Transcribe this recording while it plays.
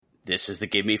This is the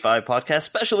Give Me 5 podcast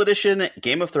special edition,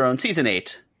 Game of Thrones Season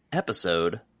 8,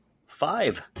 Episode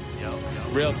 5.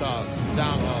 Real talk.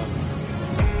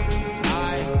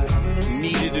 I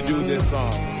needed to do this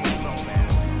song.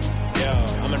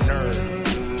 I'm a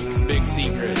nerd. It's a big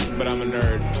secret, but I'm a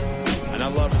nerd. And I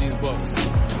love these books.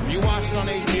 If you watch it on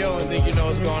HBO and think you know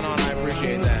what's going on, I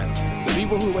appreciate that. The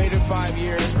people who waited 5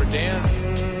 years for Dance,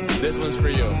 this one's for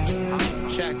you.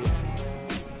 Check it.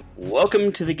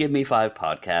 Welcome to the Give Me 5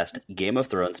 podcast, Game of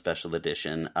Thrones special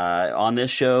edition. On this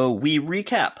show, we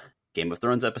recap Game of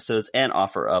Thrones episodes and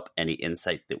offer up any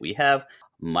insight that we have.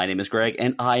 My name is Greg,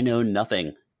 and I know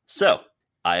nothing. So,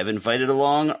 I have invited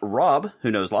along Rob, who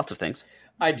knows lots of things.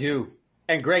 I do.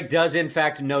 And Greg does, in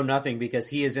fact, know nothing because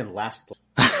he is in last place.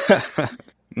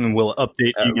 And we'll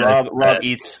update you guys. Rob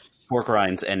eats pork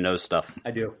rinds and knows stuff. I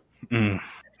do.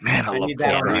 Man, I love need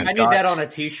pork rinds. I need that on a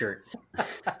t-shirt.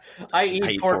 I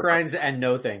eat pork rinds and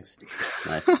know things.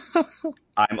 Nice.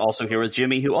 I'm also here with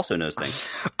Jimmy, who also knows things.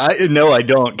 No, I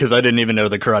don't, because I didn't even know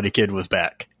the Karate Kid was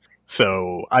back.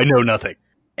 So, I know nothing.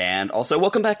 And also,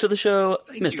 welcome back to the show,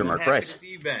 Mr. Mark Price. To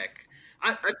be back.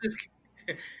 I just...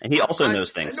 And he also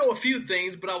knows things. I know a few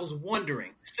things, but I was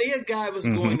wondering. Say a guy was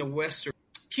going to Western...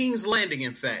 King's Landing,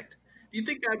 in fact. Do you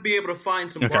think I'd be able to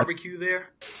find some barbecue there?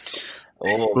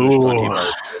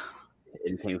 Oh,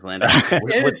 in King's Landing.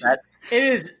 It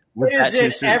is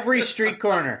in every street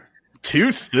corner.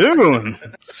 Too soon.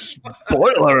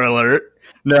 Spoiler alert.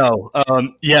 No.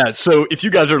 So if you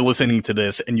guys are listening to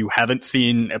this and you haven't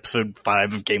seen episode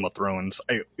 5 of Game of Thrones,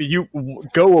 you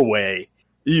go away.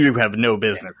 You have no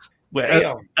business.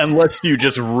 Unless you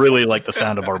just really like the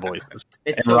sound of our voices.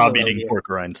 It's and Rob eating pork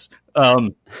rinds.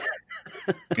 I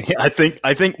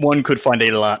think one could find a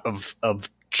lot of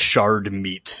charred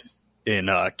meat in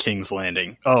King's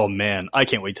Landing. Oh man, I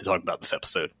can't wait to talk about this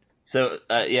episode. So,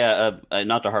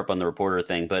 not to harp on the reporter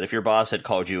thing, but if your boss had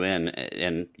called you in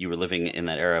and you were living in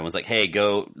that era and was like, hey,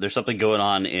 there's something going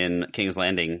on in King's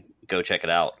Landing, go check it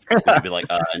out. You'd be like,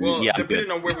 yeah,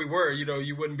 depending on where we were,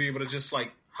 you wouldn't be able to just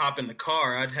hop in the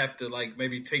car. I'd have to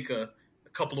maybe take a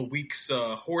couple of weeks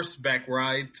horseback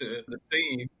ride to the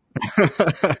scene.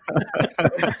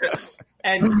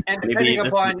 and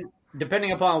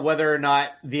depending upon whether or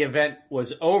not the event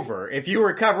was over, if you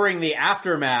were covering the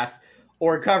aftermath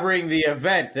or covering the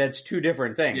event, that's two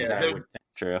different things. Yeah, I would think.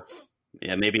 True.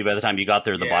 Yeah, maybe by the time you got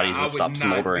there, the bodies would stop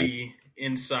smoldering. Be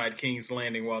inside King's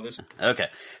Landing while this. Okay,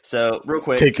 so real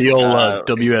quick, take the old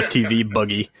WFTV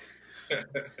buggy.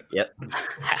 Yep.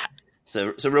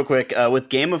 So real quick, with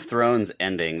Game of Thrones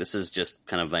ending, this is just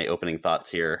kind of my opening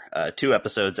thoughts here. 2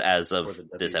 episodes as of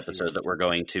this episode that we're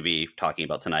going to be talking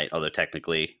about tonight, although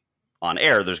technically on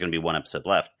air, there's going to be 1 episode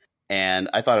left. And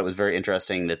I thought it was very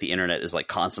interesting that the internet is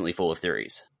constantly full of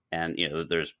theories. And,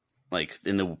 there's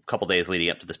in the couple days leading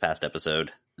up to this past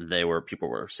episode, people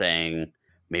were saying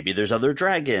maybe there's other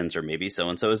dragons, or maybe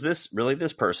so-and-so is this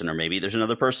person, or maybe there's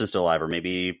another person still alive, or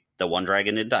maybe the one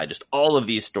dragon didn't die. Just all of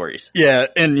these stories. Yeah,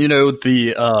 and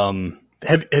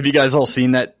have you guys all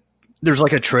seen that? There's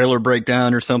a trailer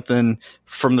breakdown or something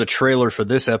from the trailer for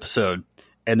this episode,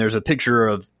 and there's a picture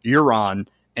of Euron,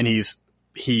 and he's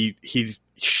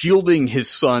shielding his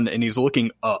son, and he's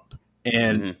looking up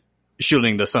and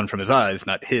shielding the sun from his eyes,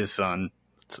 not his son.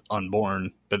 It's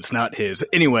unborn, but it's not his.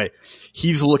 Anyway,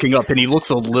 he's looking up and he looks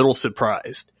a little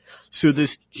surprised. So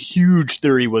this huge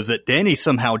theory was that Dany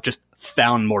somehow just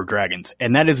found more dragons,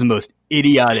 and that is the most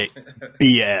idiotic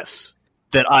BS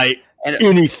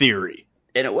any theory.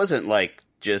 And it wasn't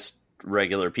just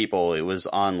regular people. It was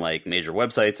on major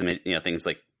websites and things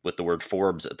with the word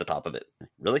Forbes at the top of it.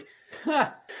 Really?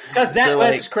 Because that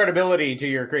lends credibility to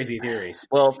your crazy theories.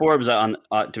 Well, Forbes,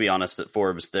 to be honest,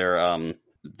 Forbes, the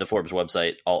Forbes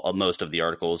website, most of the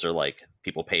articles are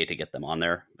people pay to get them on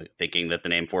there, thinking that the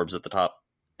name Forbes at the top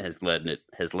has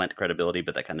lent credibility,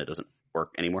 but that kind of doesn't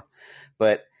work anymore.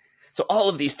 But so all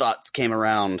of these thoughts came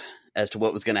around as to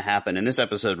what was going to happen, and this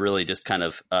episode really just kind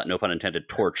of, no pun intended,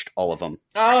 torched all of them.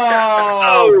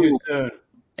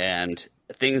 And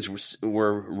things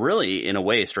were really, in a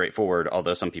way, straightforward,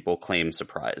 although some people claim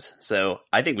surprise. So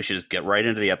I think we should just get right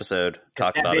into the episode,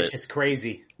 talk about it. That bitch is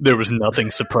crazy. There was nothing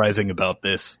surprising about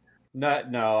this.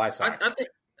 No, I saw it.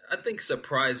 I think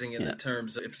surprising in the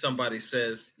terms of if somebody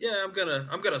says, "Yeah, I'm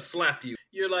gonna slap you,"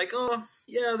 you're like, "Oh,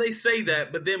 yeah, they say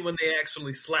that," but then when they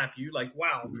actually slap you,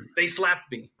 "Wow, they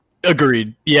slapped me."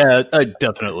 Agreed. Yeah, I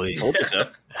definitely. Told you so.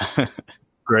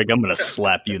 Greg, I'm gonna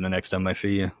slap you the next time I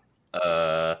see you.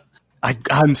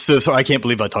 I'm so sorry. I can't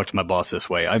believe I talked to my boss this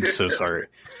way. I'm so sorry.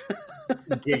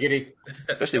 Giggity.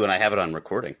 Especially when I have it on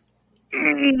recording.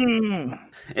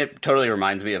 It totally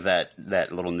reminds me of that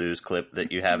little news clip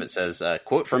that you have. It says,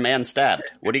 quote from man stabbed.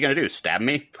 What are you going to do? Stab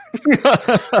me?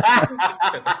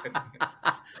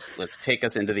 Let's take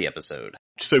us into the episode.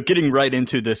 So getting right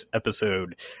into this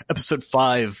episode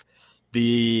 5,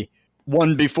 the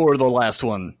one before the last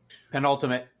one.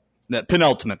 Penultimate. That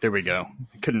penultimate, there we go.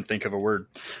 I couldn't think of a word.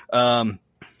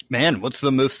 Man, what's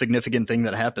the most significant thing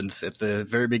that happens at the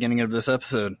very beginning of this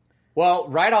episode? Well,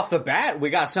 right off the bat, we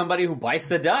got somebody who bites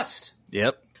the dust.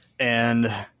 Yep.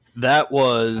 And that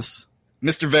was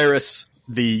Mr. Varys,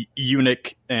 the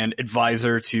eunuch and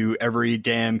advisor to every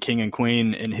damn king and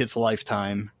queen in his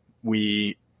lifetime.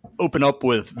 We open up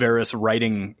with Varys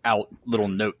writing out little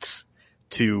notes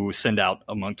to send out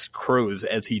amongst crows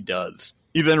as he does.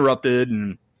 He's interrupted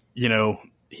and, you know,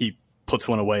 he puts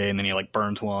one away and then he like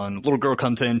burns one. Little girl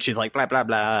comes in, she's like blah blah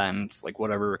blah, and it's like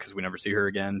whatever because we never see her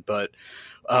again. But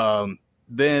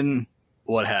then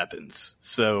what happens?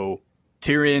 So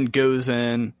Tyrion goes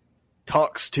in,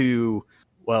 talks to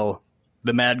the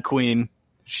Mad Queen.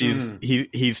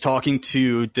 He's talking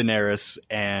to Daenerys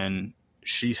and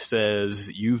she says,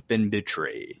 "You've been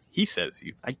betrayed." He says,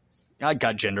 I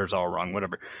got genders all wrong,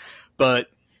 whatever. But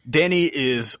Dany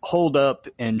is holed up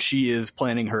and she is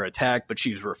planning her attack, but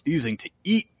she's refusing to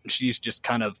eat. She's just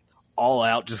kind of all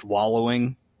out, just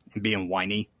wallowing and being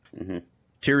whiny. Mm-hmm.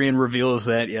 Tyrion reveals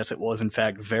that, yes, it was in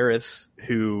fact Varys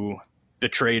who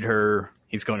betrayed her.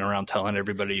 He's going around telling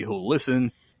everybody who'll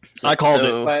listen. I called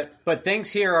it. But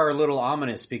things here are a little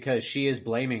ominous because she is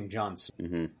blaming Jon.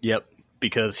 Mm-hmm. Yep.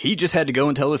 Because he just had to go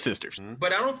and tell his sisters.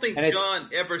 But I don't think Jon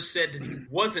ever said that he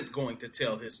wasn't going to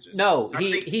tell his sisters. No,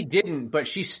 he didn't, but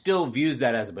she still views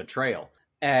that as a betrayal.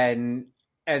 And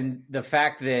the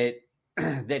fact that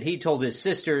that he told his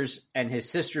sisters, and his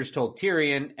sisters told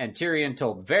Tyrion, and Tyrion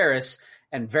told Varys,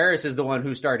 and Varys is the one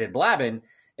who started blabbing,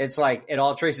 it's like it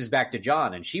all traces back to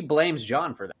Jon, and she blames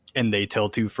Jon for that. And they tell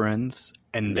two friends,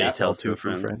 and they tell two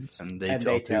friends, and they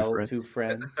tell two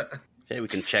friends. Okay, we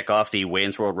can check off the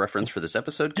Wayne's World reference for this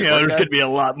episode. Yeah, there's going to be a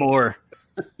lot more.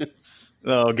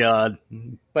 Oh, God.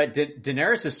 But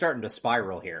Daenerys is starting to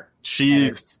spiral here.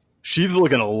 She's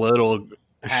looking a little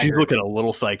haggard. She's looking a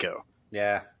little psycho.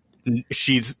 Yeah.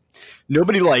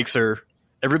 Nobody likes her.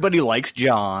 Everybody likes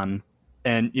Jon.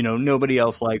 And, you know, nobody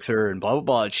else likes her and blah, blah,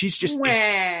 blah. She's just,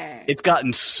 it's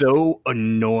gotten so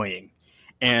annoying.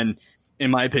 And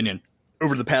in my opinion,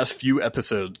 over the past few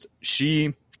episodes,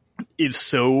 she is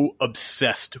so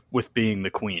obsessed with being the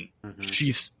queen. Mm-hmm.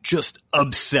 She's just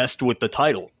obsessed with the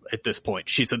title at this point.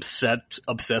 She's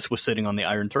obsessed with sitting on the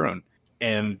Iron Throne.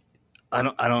 And I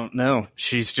don't know.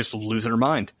 She's just losing her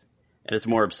mind. And it's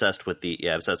more obsessed with the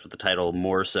title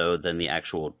more so than the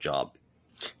actual job.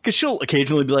 Because she'll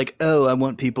occasionally be like, "Oh, I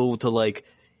want people to like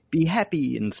be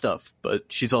happy and stuff,"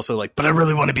 but she's also like, "But I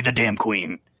really want to be the damn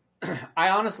queen." I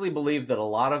honestly believe that a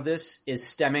lot of this is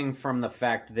stemming from the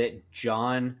fact that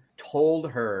Jon told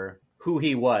her who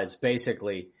he was,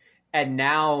 basically, and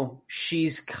now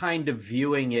she's kind of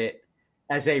viewing it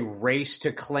as a race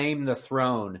to claim the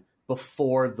throne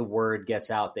before the word gets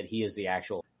out that he is the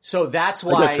actual. So that's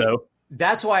why.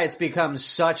 That's why it's become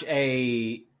such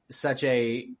a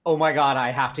oh my God,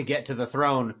 I have to get to the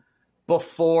throne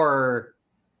before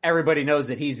everybody knows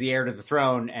that he's the heir to the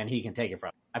throne and he can take it from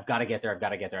him. I've got to get there.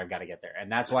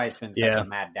 And that's why it's been such a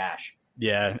mad dash.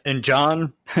 Yeah. And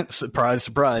Jon, surprise,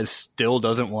 surprise, still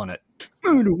doesn't want it.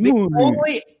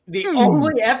 The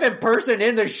only effing person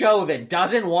in the show that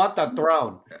doesn't want the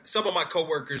throne. Some of my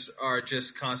coworkers are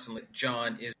just constantly,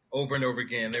 Jon is over and over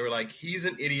again. They were like, he's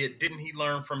an idiot. Didn't he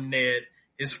learn from Ned,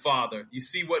 his father? You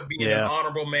see what being an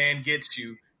honorable man gets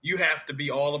you. You have to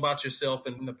be all about yourself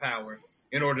and the power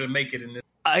in order to make it in this.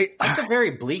 That's a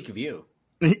very bleak view.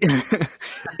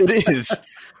 It is.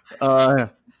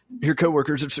 Your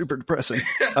coworkers are super depressing.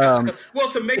 Well,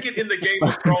 to make it in the Game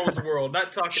of Thrones world,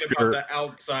 not talking about the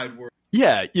outside world.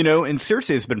 Yeah, you know, and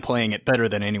Cersei has been playing it better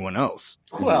than anyone else.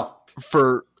 Well,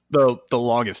 for the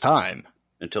longest time.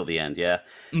 Until the end, yeah.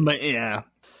 But yeah.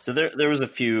 So there was a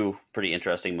few pretty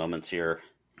interesting moments here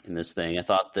in this thing. I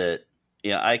thought that,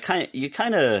 you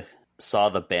kind of saw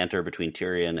the banter between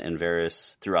Tyrion and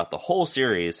Varys throughout the whole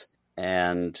series,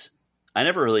 and I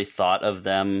never really thought of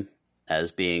them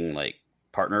as being like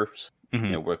partners,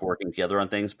 working together on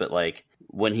things. But like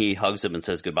when he hugs him and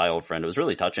says goodbye, old friend, it was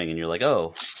really touching, and you're like,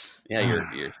 oh,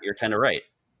 yeah, you're kind of right.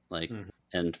 Like,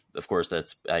 and of course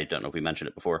I don't know if we mentioned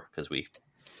it before because we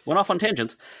went off on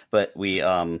tangents, but we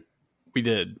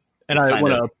did. And I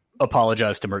want to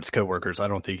apologize to Mert's coworkers. I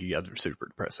don't think you guys are super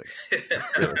depressing.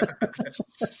 Really.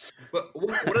 But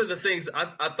one of the things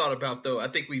I thought about, though, I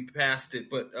think we passed it,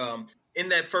 but in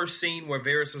that first scene where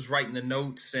Varys was writing the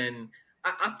notes, and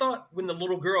I thought when the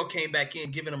little girl came back in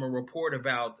giving him a report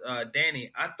about Dany,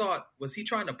 I thought, was he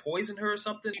trying to poison her or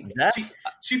something?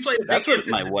 She played a big That's what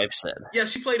emphasis. my wife said. Yeah,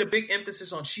 she played a big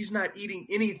emphasis on she's not eating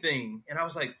anything. And I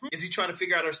was like, is he trying to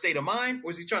figure out her state of mind, or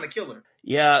is he trying to kill her?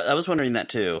 Yeah, I was wondering that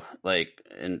too. Like,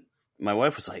 and my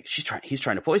wife was like, he's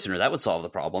trying to poison her. That would solve the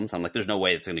problems. I'm like, there's no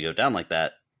way it's going to go down like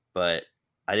that. But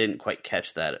I didn't quite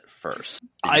catch that at first.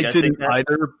 I didn't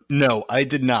either. No, I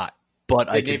did not. But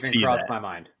I could see that. My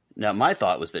mind. Now, my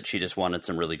thought was that she just wanted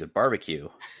some really good barbecue,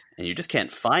 and you just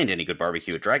can't find any good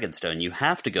barbecue at Dragonstone. You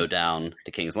have to go down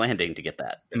to King's Landing to get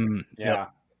that. Yeah.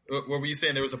 What were you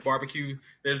saying? There was a barbecue.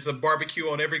 There's a barbecue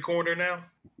on every corner now?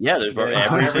 Yeah, there's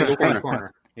every single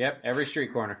corner. Yep, every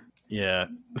street corner. Yeah.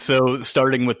 So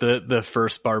starting with the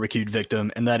first barbecued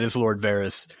victim, and that is Lord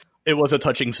Varys. It was a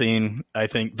touching scene. I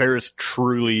think Varys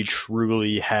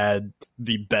truly had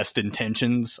the best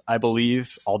intentions, I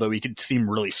believe, although he could seem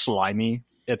really slimy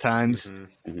at times.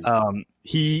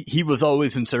 He was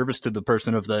always in service to the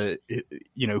person of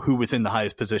who was in the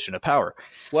highest position of power.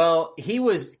 Well, he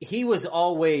was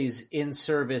always in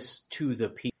service to the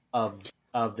people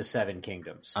of the Seven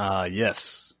Kingdoms.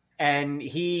 Yes. And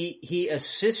he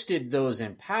assisted those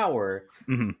in power,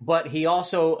 but he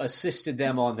also assisted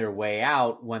them on their way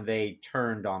out when they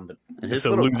turned on the... His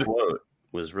little quote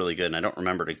was really good, and I don't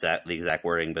remember the exact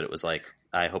wording, but it was like,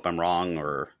 I hope I'm wrong,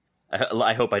 or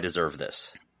I hope I deserve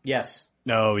this. Yes.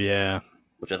 Oh, yeah.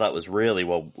 Which I thought was really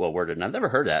well worded, and I've never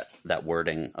heard that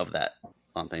wording of that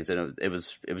on things. And it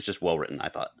was just well written, I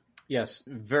thought. Yes,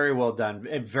 very well done.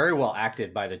 And very well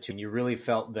acted by the two. You really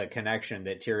felt the connection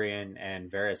that Tyrion and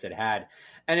Varys had.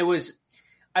 And it was,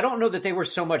 I don't know that they were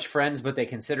so much friends, but they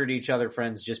considered each other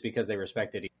friends just because they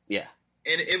respected each other. Yeah.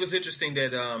 And it was interesting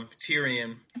that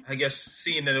Tyrion, I guess,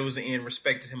 seeing that it was the end,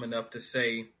 respected him enough to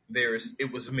say, Varys,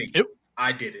 it was me.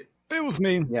 I did it. It was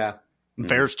me. Yeah.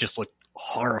 Varys just looked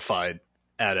horrified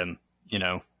at him,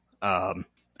 and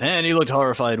he looked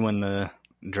horrified when the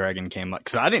dragon came up,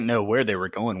 because I didn't know where they were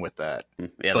going with that.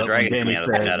 Yeah, the dragon coming out of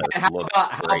the shadows.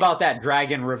 How about that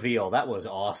dragon reveal? That was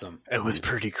awesome. It was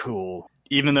pretty cool.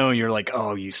 Even though you're like,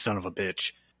 oh, you son of a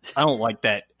bitch. I don't like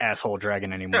that asshole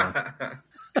dragon anymore.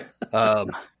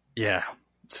 Yeah.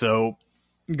 So,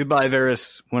 goodbye,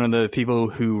 Varys. One of the people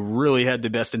who really had the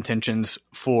best intentions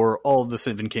for all of the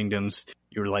Seven Kingdoms.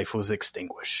 Your life was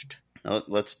extinguished.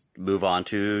 Let's move on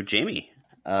to Jaime.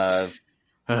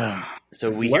 So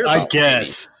we hear about Jaime.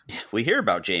 We hear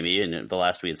about Jaime, and the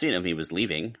last we had seen him, he was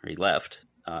leaving, or he left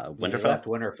Winterfell. He left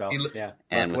Winterfell,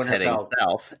 and was heading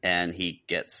south, and he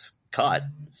gets caught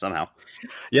somehow.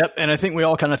 Yep, and I think we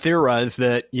all kind of theorized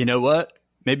that, you know what?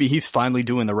 Maybe he's finally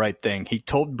doing the right thing. He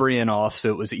told Brienne off,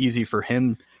 so it was easy for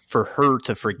her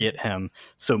to forget him.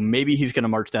 So maybe he's going to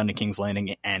march down to King's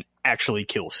Landing and actually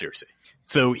kill Cersei.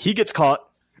 So he gets caught.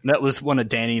 That was one of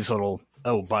Dany's little,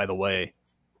 oh, by the way,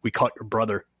 we caught your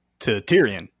brother, to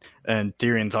Tyrion. And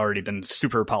Tyrion's already been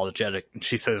super apologetic. And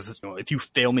she says, if you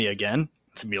fail me again,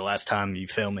 it's going to be the last time you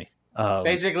fail me.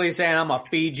 Basically saying, I'm going to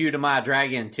feed you to my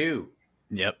dragon too.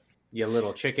 Yep. You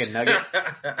little chicken nugget.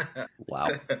 Wow.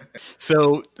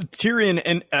 So Tyrion,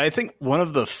 and I think one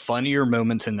of the funnier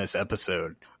moments in this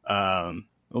episode,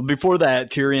 before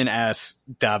that, Tyrion asks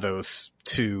Davos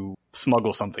to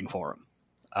smuggle something for him.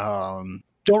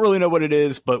 Don't really know what it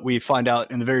is, but we find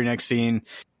out in the very next scene,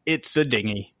 it's a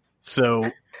dinghy. So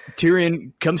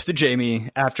Tyrion comes to Jaime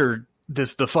after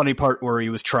the funny part where he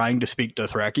was trying to speak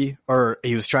Dothraki, or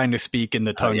he was trying to speak in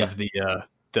the tongue of the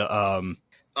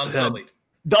Unsullied.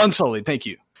 The Unsullied, thank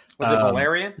you. Was it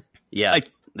Valyrian? Yeah,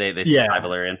 they say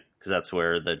Valyrian, because that's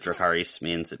where the Dracarys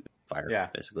means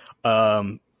fire, basically.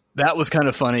 That was kind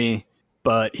of funny,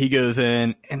 but he goes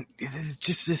in, and it's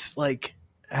just this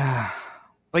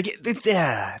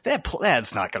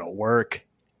that's not going to work.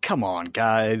 Come on,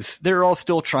 guys. They're all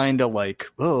still trying to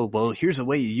oh, well, here's a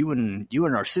way you and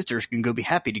our sisters can go be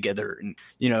happy together. And,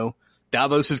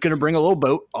 Davos is going to bring a little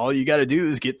boat. All you got to do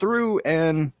is get through,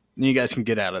 and you guys can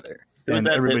get out of there. And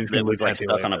everybody's going to live happy.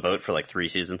 Stuck on a boat for 3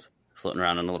 seasons, floating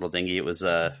around in a little dinghy. It was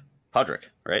Podrick,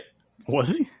 right? Was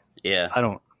he? Yeah. At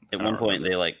one point,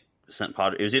 they sent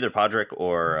Podrick. It was either Podrick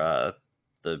or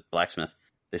the blacksmith.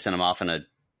 They sent him off in a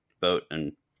boat,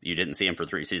 and you didn't see him for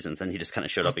 3 seasons, and he just kind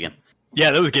of showed up again.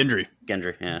 Yeah, that was Gendry.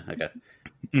 Gendry, yeah, okay.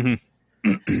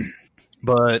 Mm-hmm.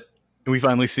 But we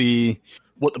finally see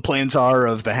what the plans are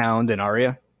of the Hound and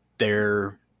Arya.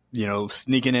 They're,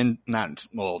 sneaking in, not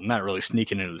really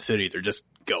sneaking into the city. They're just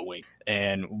going.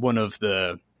 And one of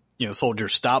the,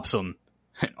 soldiers stops them.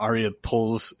 And Arya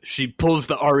pulls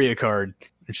the Arya card,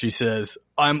 and she says,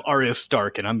 I'm Arya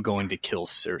Stark, and I'm going to kill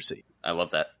Cersei. I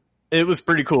love that. It was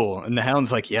pretty cool. And the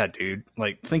Hound's like, yeah, dude,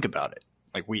 like, think about it.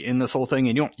 Like, we end this whole thing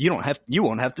and you won't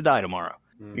have to die tomorrow.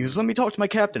 He goes, let me talk to my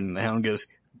captain. And the Hound goes,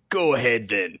 go ahead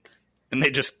then. And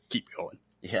they just keep going.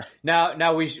 Yeah.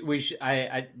 Now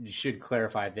I should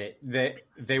clarify that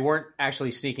they weren't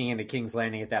actually sneaking into King's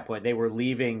Landing at that point. They were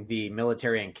leaving the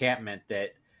military encampment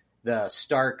that the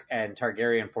Stark and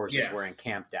Targaryen forces were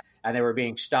encamped at. And they were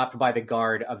being stopped by the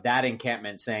guard of that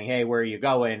encampment saying, hey, where are you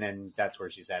going? And that's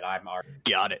where she said, I'm already.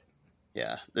 Got it.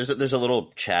 Yeah. There's a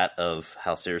little chat of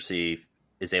how Cersei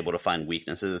is able to find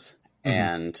weaknesses. Mm-hmm.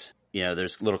 And,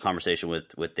 there's a little conversation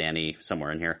with Dany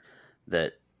somewhere in here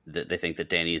that they think that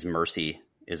Dany's mercy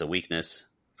is a weakness.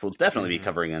 We'll definitely be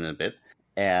covering it in a bit.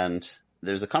 And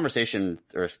there's a conversation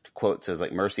or quote says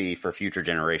like mercy for future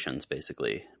generations,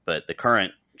 basically. But the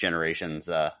current generations,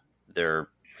 they're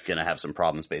going to have some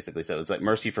problems, basically. So it's like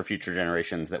mercy for future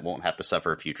generations that won't have to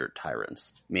suffer future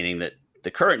tyrants, meaning that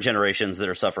the current generations that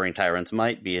are suffering tyrants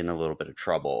might be in a little bit of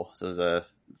trouble. So there's a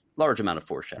large amount of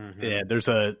foreshadowing. Mm-hmm.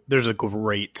 Yeah, there's a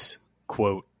great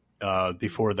quote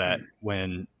before that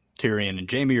when Tyrion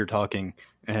and Jaime are talking,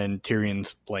 and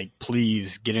Tyrion's like,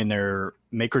 please get in there,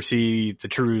 make her see the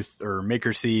truth, or make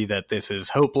her see that this is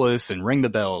hopeless, and ring the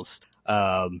bells.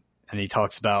 And he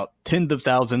talks about tens of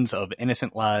thousands of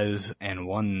innocent lives and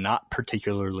one not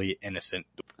particularly innocent.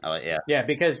 Yeah,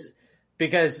 because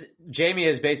Jaime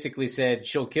has basically said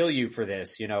she'll kill you for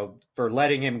this, for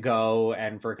letting him go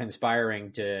and for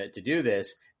conspiring to do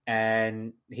this.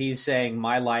 And he's saying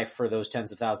my life for those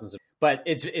tens of thousands of. But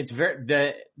it's very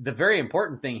the very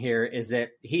important thing here is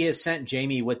that he has sent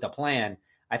Jaime with the plan.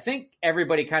 I think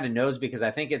everybody kind of knows because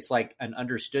I think it's like an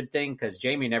understood thing because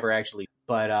Jaime never actually.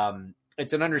 But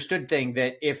it's an understood thing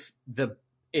that if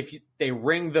they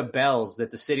ring the bells, that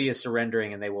the city is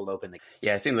surrendering and they will open the.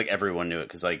 Yeah, it seems like everyone knew it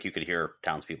because like you could hear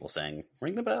townspeople saying,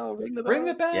 "Ring the bell, ring the bell, ring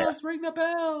the bells, ring the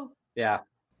bell." Yeah.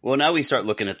 Well, now we start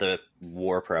looking at the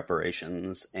war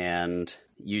preparations, and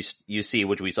you see,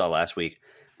 which we saw last week,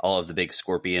 all of the big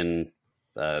scorpion,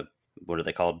 what are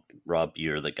they called? Rob,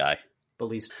 you're the guy.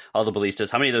 Ballista. All the ballistas.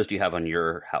 How many of those do you have on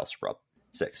your house, Rob?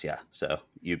 6, yeah. So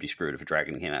you'd be screwed if a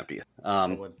dragon came after you.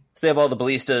 So they have all the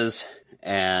ballistas,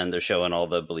 and they're showing all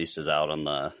the ballistas out on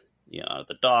the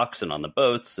the docks and on the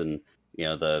boats, and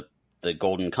the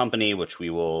Golden Company, which we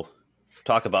will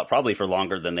talk about probably for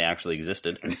longer than they actually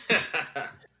existed.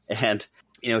 And,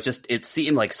 it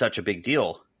seemed like such a big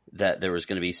deal that there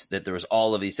was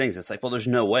all of these things. It's like, well, there's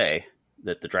no way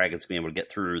that the dragon's going to be able to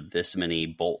get through this many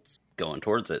bolts going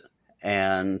towards it.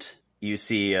 And you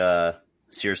see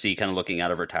Cersei kind of looking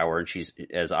out of her tower, and she's,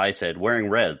 as I said, wearing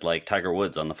red like Tiger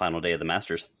Woods on the final day of the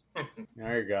Masters.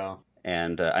 There you go.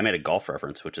 And I made a golf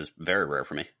reference, which is very rare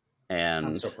for me. And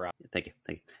I'm so proud. Thank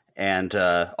you. And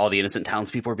all the innocent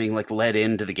townspeople are being like led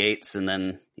into the gates, and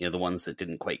then the ones that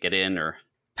didn't quite get in are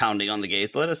pounding on the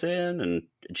gates, let us in, and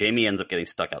Jaime ends up getting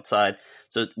stuck outside.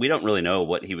 So we don't really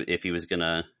know if he was going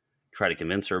to try to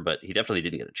convince her, but he definitely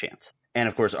didn't get a chance. And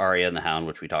of course, Arya and the Hound,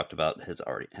 which we talked about,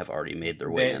 have already made their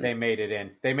way in. They made it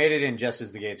in. They made it in just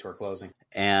as the gates were closing.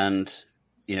 And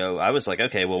I was like,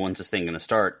 okay, well, when's this thing going to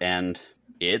start? And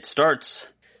it starts.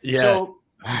 Yeah. So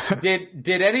did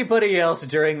anybody else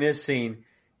during this scene?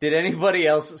 Did anybody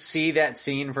else see that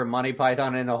scene from Monty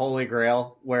Python and the Holy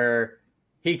Grail where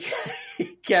he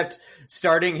kept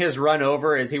starting his run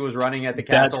over as he was running at the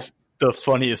castle? That's the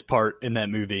funniest part in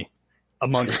that movie,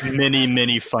 amongst many,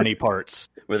 many funny parts.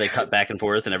 Where they cut back and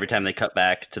forth, and every time they cut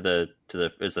back it's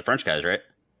the French guys, right?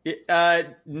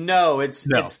 No, it's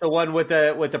the one with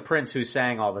the prince who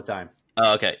sang all the time.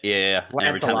 Oh, okay. Yeah. And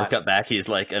every time they cut back, he's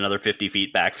like another 50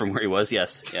 feet back from where he was.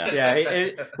 Yes. Yeah.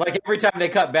 Yeah. Like every time they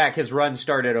cut back, his run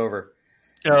started over.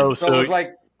 Oh, so it was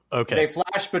like okay. They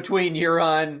flashed between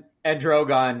Euron and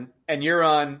Drogon, and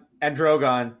Euron and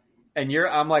Drogon, and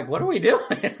I'm like, what are we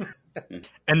doing?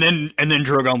 and then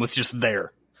Drogon was just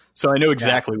there. So I know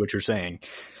exactly what you're saying.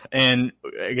 And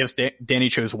I guess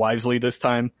Dany chose wisely this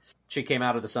time. She came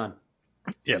out of the sun.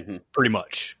 Yeah, pretty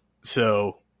much.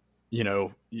 So,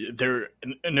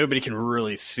 nobody can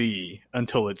really see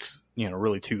until it's,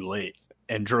 really too late.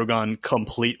 And Drogon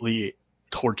completely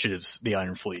torches the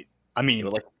Iron Fleet. I mean,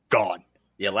 gone.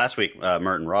 Yeah, last week,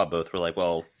 Mert and Rob both were like,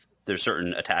 well, there's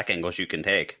certain attack angles you can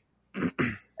take.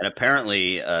 And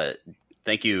apparently,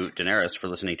 thank you, Daenerys, for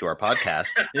listening to our podcast.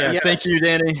 Yeah, yes. Thank you,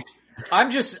 Dany. I'm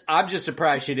just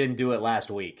surprised she didn't do it last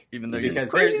week. Even though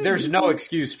because there's no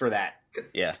excuse for that.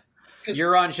 Yeah.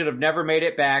 Euron should have never made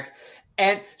it back.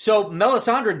 And so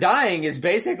Melisandre dying is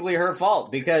basically her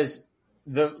fault because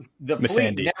the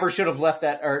fleet never should have left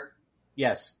that. Or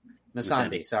yes,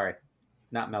 Missandei. Sorry.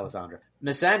 not Melisandre.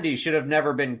 Missandei should have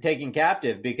never been taken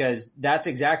captive because that's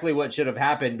exactly what should have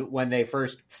happened when they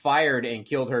first fired and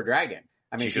killed her dragon.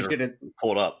 I mean, she should have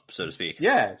pulled up, so to speak.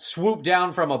 Yeah, swooped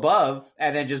down from above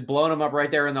and then just blown him up right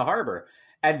there in the harbor.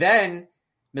 And then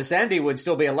Missandei would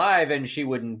still be alive and she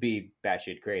wouldn't be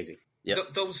batshit crazy.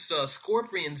 Yep. Those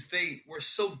scorpions, they were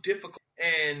so difficult.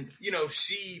 And,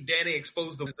 Dany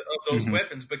exposed them of those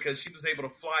weapons because she was able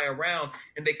to fly around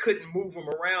and they couldn't move them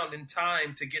around in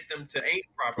time to get them to aim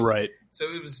properly. Right. So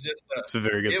it was just, it's a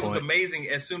very good point. It was amazing.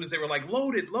 As soon as they were like,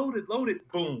 loaded,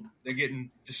 boom, they're getting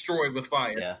destroyed with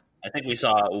fire. Yeah. I think we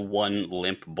saw one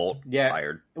limp bolt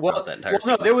fired. Well, that entire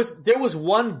no, there was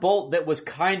one bolt that was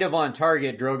kind of on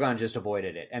target. Drogon just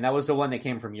avoided it. And that was the one that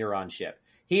came from Euron's ship.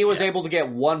 He was able to get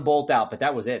one bolt out, but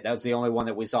that was it. That was the only one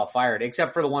that we saw fired,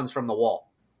 except for the ones from the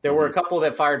wall. There were a couple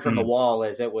that fired from the wall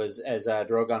as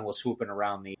Drogon was swooping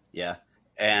around the. Yeah,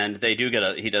 and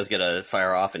he does get a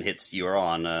fire off and hits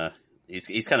Euron.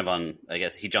 He's kind of on. I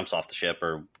guess he jumps off the ship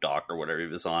or dock or whatever he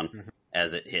was on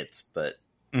as it hits. But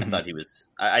I thought he was.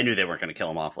 I knew they weren't going to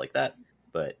kill him off like that.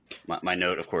 But my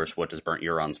note, of course, what does burnt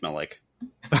Euron smell like?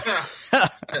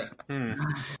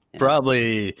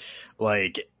 Probably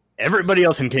like everybody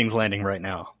else in King's Landing right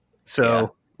now.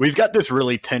 So we've got this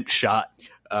really tense shot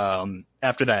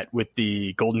after that with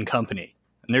the Golden Company.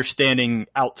 And they're standing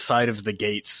outside of the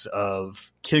gates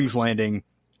of King's Landing,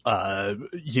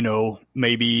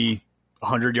 maybe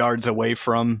 100 yards away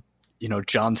from,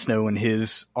 Jon Snow and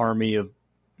his army of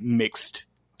mixed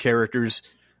characters,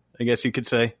 I guess you could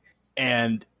say.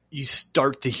 And you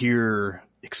start to hear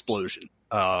explosion.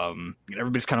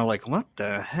 Everybody's kind of like, what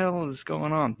the hell is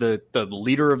going on? The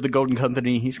leader of the Golden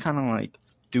Company, he's kind of like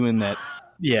doing that.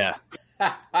 Yeah,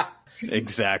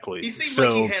 exactly. He seemed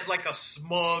like he had like a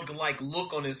smug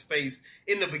look on his face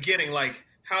in the beginning, like,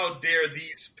 how dare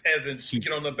these peasants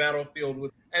get on the battlefield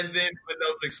with? And then when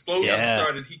those explosions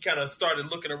started, he kind of started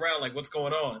looking around like, what's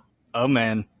going on? Oh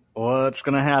man, what's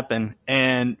going to happen?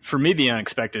 And for me, the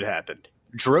unexpected happened.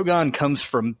 Drogon comes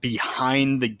from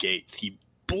behind the gates. He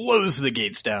blows the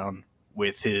gates down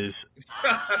with his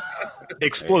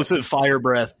explosive fire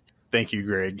breath. Thank you,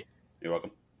 Greg. You're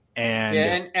welcome.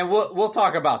 And we'll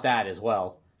talk about that as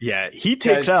well. Yeah, he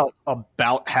takes out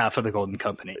about half of the Golden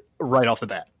Company right off the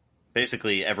bat.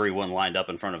 Basically, everyone lined up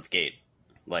in front of the gate,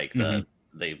 like the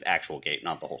actual gate,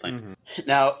 not the whole thing.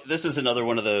 Now, this is another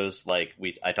one of those,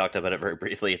 I talked about it very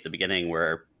briefly at the beginning,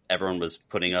 where everyone was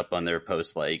putting up on their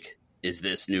posts, like, is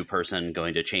this new person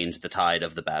going to change the tide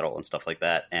of the battle and stuff like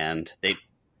that? And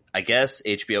I guess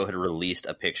HBO had released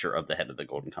a picture of the head of the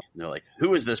Golden Company. They're like,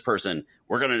 who is this person?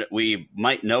 We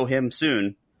might know him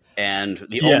soon. And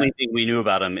the only thing we knew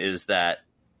about him is that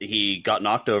he got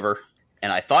knocked over.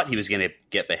 And I thought he was going to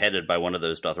get beheaded by one of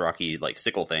those Dothraki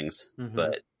sickle things,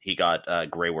 but he got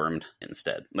Grey Wormed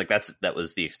instead. That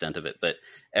was the extent of it. But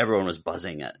everyone was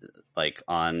buzzing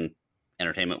on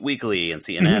Entertainment Weekly and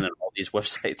CNN and all these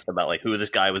websites about who this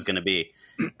guy was going to be.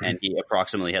 And he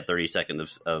approximately had 30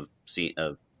 seconds of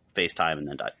FaceTime and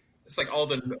then died. It's like all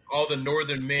the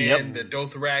northern men, the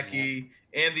Dothraki,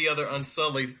 and the other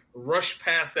Unsullied rushed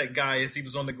past that guy as he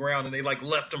was on the ground, and they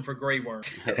left him for Grey Worm.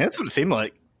 That's what it seemed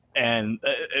like. And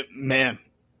man,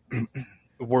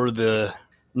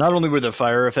 not only were the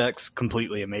fire effects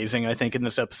completely amazing, I think, in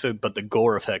this episode, but the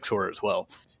gore effects were as well.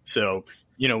 So,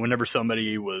 whenever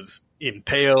somebody was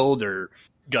impaled or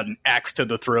got an axe to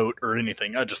the throat or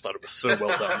anything, I just thought it was so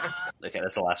well done. Okay,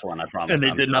 that's the last one, I promise.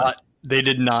 And they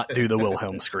did not do the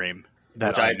Wilhelm scream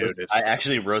that I noticed. I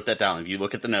actually wrote that down. If you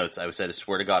look at the notes, I said, I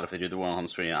swear to God, if they do the Wilhelm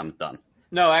scream, I'm done.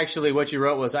 No, actually, what you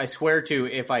wrote was, I swear to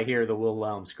if I hear the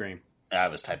Wilhelm scream. I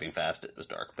was typing fast. It was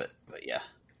dark, but yeah.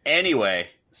 Anyway,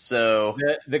 so...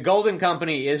 The Golden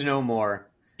Company is no more.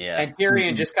 Yeah. And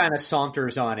Tyrion just kind of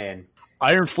saunters on in.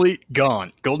 Iron Fleet,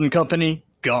 gone. Golden Company,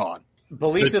 gone.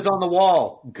 Balisa's on the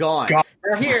wall, gone.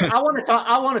 Now here, I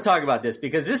want to talk about this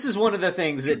because this is one of the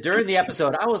things that during the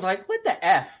episode I was like, what the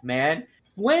F, man?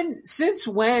 Since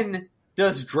when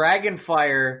does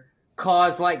Dragonfire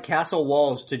cause castle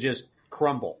walls to just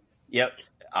crumble? Yep.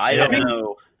 I don't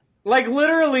know.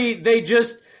 Literally, they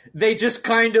just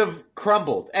kind of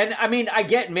crumbled. And I mean, I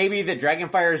get maybe the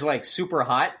Dragonfire is super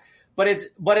hot, but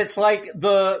it's like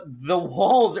the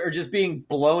walls are just being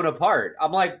blown apart.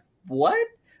 I'm like, what?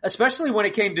 Especially when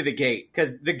it came to the gate,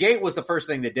 because the gate was the first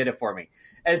thing that did it for me.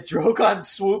 As Drogon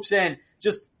swoops in,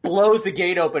 just blows the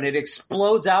gate open, it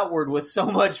explodes outward with so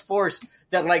much force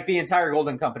that the entire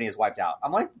Golden Company is wiped out.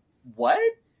 I'm like, what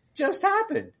just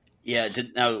happened? Yeah,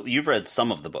 now you've read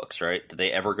some of the books, right? Did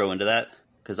they ever go into that?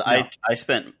 Because no. I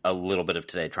spent a little bit of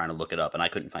today trying to look it up, and I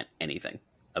couldn't find anything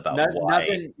about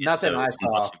why. Nothing I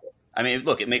saw. I mean,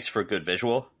 look, it makes for a good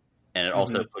visual, and it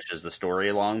also pushes the story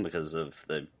along because of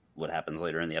what happens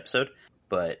later in the episode.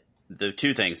 But the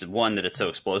two things: one, that it's so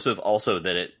explosive; also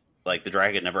that it the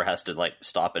dragon never has to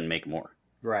stop and make more.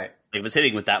 Right. If it's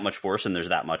hitting with that much force and there's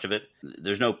that much of it,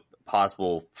 there's no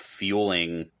possible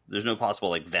fueling. There's no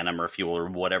possible venom or fuel or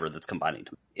whatever that's combining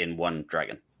in one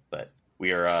dragon. But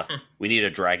we are we need a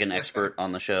dragon expert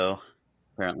on the show.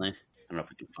 Apparently, I don't know if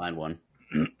we can find one.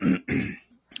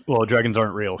 Well, dragons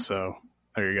aren't real, so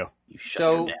there you go.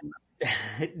 So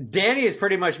Dany is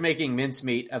pretty much making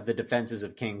mincemeat of the defenses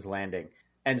of King's Landing,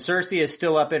 and Cersei is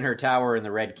still up in her tower in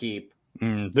the Red Keep.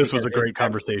 This was a great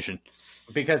conversation.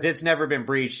 Because it's never been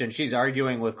breached, and she's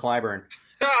arguing with Clyburn,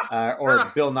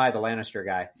 or Bill Nye, the Lannister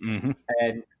guy,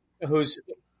 and who's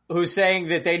saying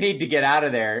that they need to get out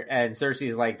of there. And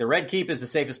Cersei's like, the Red Keep is the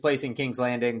safest place in King's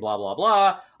Landing, blah, blah,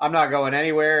 blah. I'm not going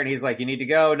anywhere. And he's like, you need to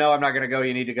go. No, I'm not going to go.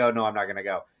 You need to go. No, I'm not going to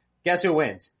go. Guess who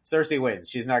wins? Cersei wins.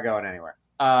 She's not going anywhere.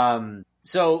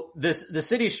 So the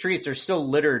city streets are still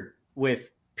littered with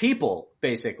people,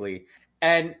 basically.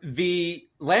 And the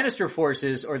Lannister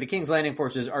forces, or the King's Landing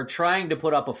forces, are trying to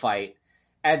put up a fight,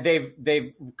 and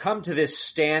they've come to this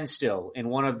standstill in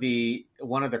one of the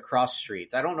cross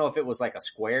streets. I don't know if it was like a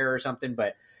square or something,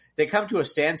 but they come to a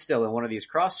standstill in one of these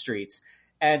cross streets,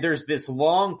 and there's this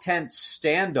long, tense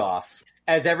standoff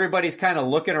as everybody's kind of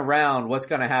looking around. What's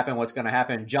going to happen? What's going to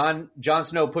happen? Jon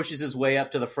Snow pushes his way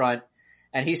up to the front,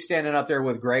 and he's standing up there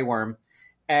with Grey Worm.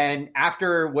 And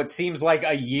after what seems like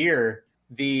a year,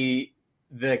 the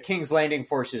King's Landing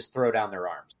forces throw down their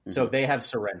arms. So they have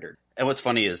surrendered. And what's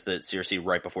funny is that Cersei,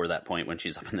 right before that point, when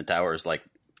she's up in the towers,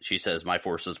 she says, my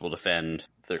forces will defend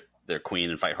their queen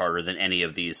and fight harder than any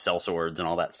of these sellswords and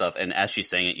all that stuff. And as she's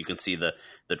saying it, you can see the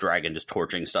dragon just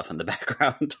torching stuff in the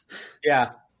background.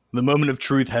 Yeah. The moment of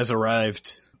truth has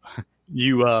arrived.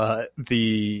 The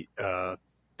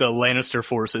Lannister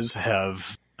forces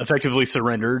have effectively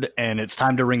surrendered, and it's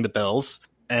time to ring the bells.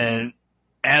 And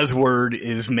as word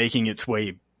is making its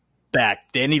way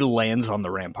back, Dany lands on the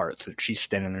ramparts. She's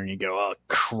standing there, and you go, oh,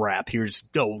 crap, here's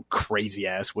crazy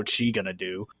ass. What's she gonna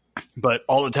do? But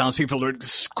all the townspeople are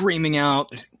screaming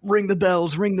out, ring the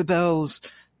bells, ring the bells.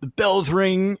 The bells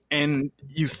ring, and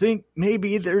you think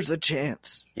maybe there's a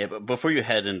chance. Yeah, but before you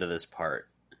head into this part,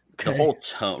 the whole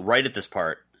tone, right at this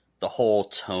part, the whole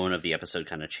tone of the episode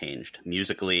kind of changed.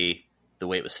 Musically, the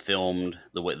way it was filmed,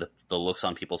 the way the looks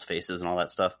on people's faces and all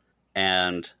that stuff.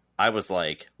 And I was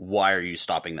like, why are you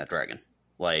stopping that dragon?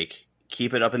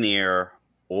 Keep it up in the air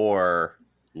or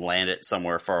land it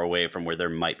somewhere far away from where there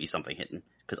might be something hidden.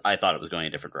 Because I thought it was going a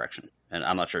different direction. And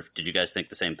I'm not sure, did you guys think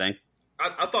the same thing?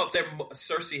 I thought that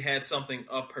Cersei had something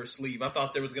up her sleeve. I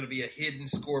thought there was going to be a hidden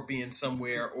scorpion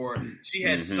somewhere, or she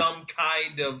had some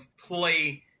kind of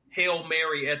play Hail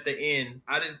Mary at the end.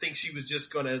 I didn't think she was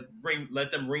just going to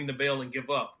let them ring the bell and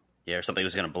give up. Yeah, or something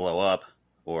was going to blow up.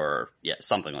 Or,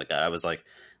 something like that. I was like,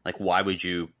 why would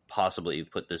you possibly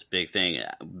put this big thing?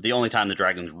 The only time the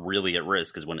dragon's really at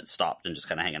risk is when it's stopped and just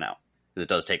kind of hanging out. Because it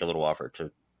does take a little while for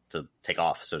it to take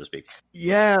off, so to speak.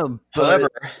 Yeah, but however,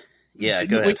 go ahead.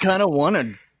 Don't we kind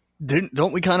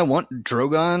of want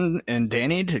Drogon and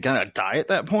Dany to kind of die at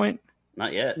that point?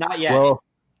 Not yet. Not yet. Well,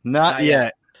 not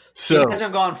yet. So he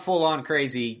hasn't gone full on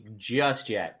crazy just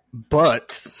yet.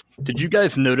 But did you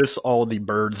guys notice all the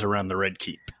birds around the Red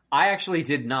Keep? I actually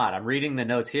did not. I'm reading the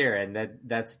notes here, and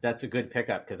that's a good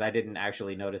pickup because I didn't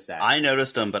actually notice that. I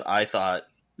noticed them, but I thought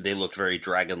they looked very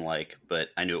dragon-like, but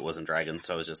I knew it wasn't dragon,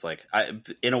 so I was just like,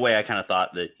 in a way, I kind of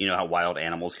thought that, you know how wild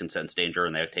animals can sense danger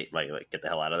and they take get the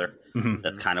hell out of there. Mm-hmm.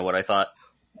 That's kind of what I thought.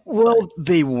 Well,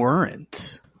 they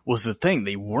weren't. Was the thing.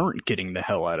 They weren't getting the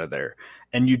hell out of there.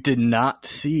 And you did not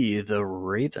see the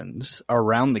ravens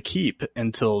around the keep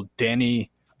until Dany,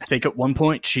 I think at one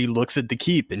point she looks at the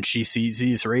keep and she sees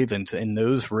these ravens, and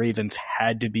those ravens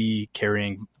had to be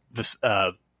carrying this,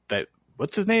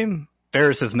 what's his name?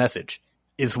 Varys' message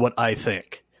is what I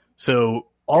think. So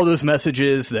all those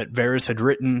messages that Varys had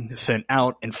written, sent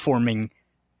out, informing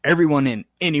everyone and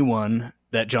anyone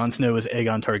that Jon Snow is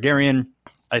Aegon Targaryen,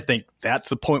 I think that's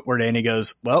the point where Dany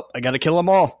goes, well, I got to kill them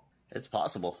all. It's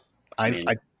possible. I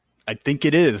think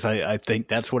it is. I think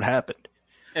that's what happened.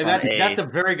 And that's a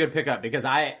very good pickup because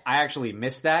I actually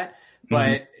missed that.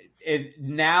 But it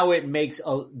makes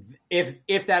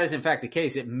if that is in fact the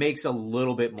case, it makes a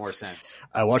little bit more sense.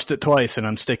 I watched it twice and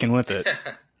I'm sticking with it.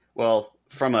 Well,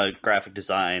 from a graphic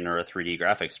design or a 3D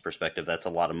graphics perspective, that's a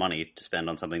lot of money to spend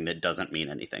on something that doesn't mean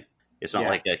anything. It's not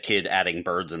like a kid adding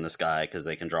birds in the sky because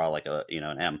they can draw like an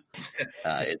M.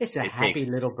 It's a happy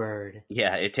little bird.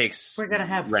 Yeah, it takes We're gonna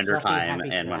have render fluffy, time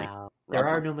and money. There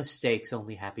are no mistakes,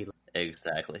 only happy.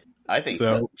 Exactly. I think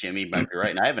that Jimmy might be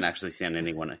right, and I haven't actually seen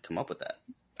anyone come up with that.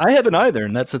 I haven't either,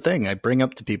 and that's the thing. I bring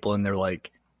up to people, and they're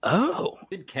like, "Oh,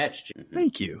 good catch, Jimmy.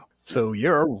 Thank you." So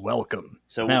you're welcome.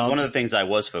 So now, one of the things I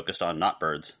was focused on, not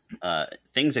birds,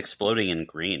 things exploding in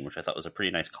green, which I thought was a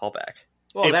pretty nice callback.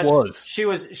 Well, it was. She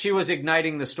was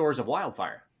igniting the stores of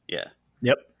wildfire. Yeah.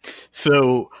 Yep.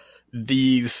 So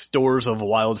these stores of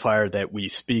wildfire that we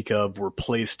speak of were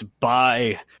placed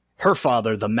by her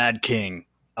father, the Mad King,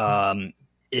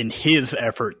 in his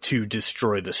effort to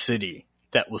destroy the city.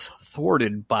 That was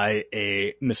thwarted by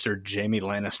a Mr. Jaime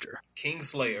Lannister.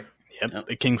 Kingslayer. Yep,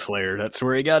 the Kingslayer. That's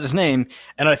where he got his name.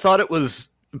 And I thought it was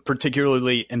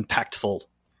particularly impactful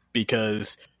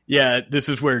because, yeah, this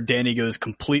is where Dany goes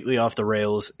completely off the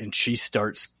rails and she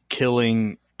starts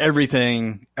killing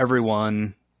everything,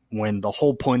 everyone, when the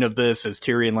whole point of this, as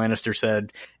Tyrion Lannister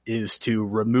said, is to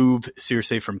remove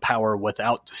Cersei from power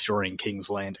without destroying King's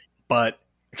Landing. But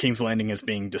King's Landing is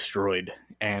being destroyed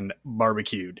and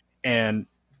barbecued. And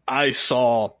I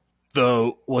saw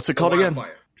what's it called again?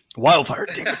 Wildfire.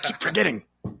 Damn, I keep forgetting.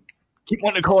 Keep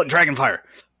wanting to call it Dragonfire.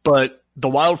 But the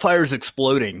wildfire is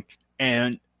exploding,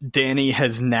 and Dany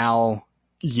has now,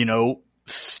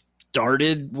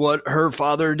 started what her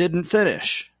father didn't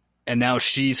finish. And now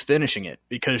she's finishing it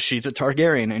because she's a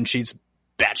Targaryen and she's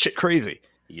batshit crazy.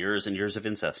 Years and years of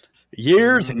incest.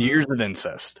 Years and years of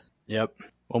incest. Yep.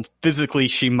 Well, physically,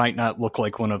 she might not look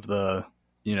like one of the,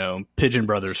 Pigeon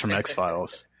brothers from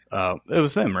X-Files. It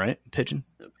was them, right? Pigeon?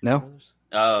 No?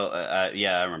 Oh,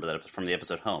 yeah, I remember that. It was from the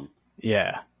episode Home.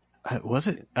 Yeah. Was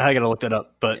it? I gotta look that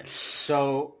up. But yeah.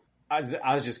 So, I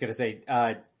was just gonna say,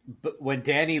 but when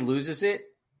Dany loses it,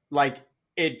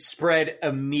 it spread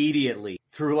immediately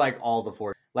through, all the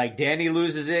forces. Dany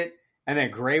loses it, and then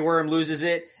Grey Worm loses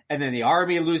it, and then the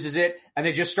army loses it, and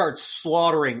they just start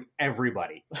slaughtering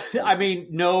everybody. I mean,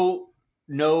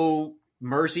 no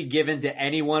mercy given to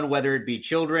anyone, whether it be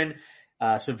children,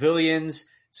 civilians,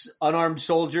 unarmed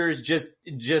soldiers, just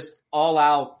all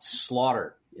out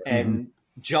slaughter. And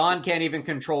Jon can't even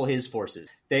control his forces.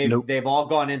 They've all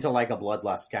gone into a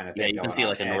bloodlust kind of thing. Yeah, you can see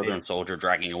a northern soldier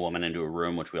dragging a woman into a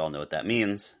room, which we all know what that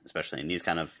means, especially in these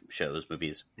kind of shows,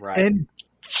 movies. Right. And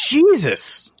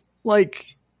Jesus, why?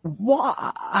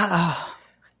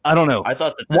 I don't know. I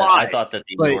thought that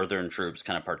the northern troops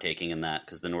kind of partaking in that,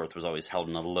 because the North was always held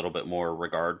in a little bit more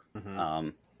regard. Mm-hmm.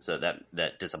 So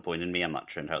that disappointed me. I'm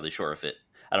not entirely sure if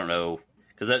I don't know,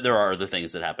 because there are other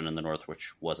things that happened in the North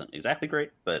which wasn't exactly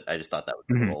great, but I just thought that was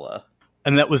a little...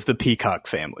 And that was the Peacock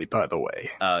family, by the way.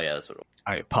 Oh, yeah, that's what it was.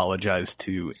 I apologize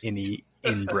to any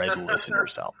inbred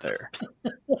listeners out there.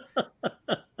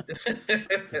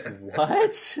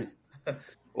 What?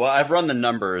 Well, I've run the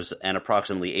numbers, and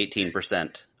approximately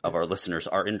 18% of our listeners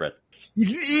are inbred.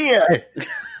 Yeah!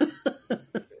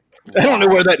 I don't know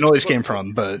where that noise came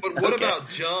from, but what about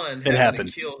Jon having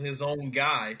to kill his own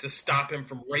guy to stop him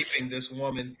from raping this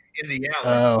woman in the alley?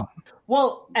 Oh,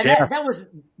 well, and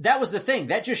that was the thing.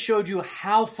 That just showed you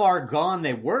how far gone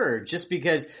they were. Just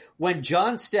because when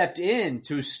Jon stepped in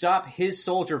to stop his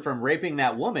soldier from raping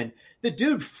that woman, the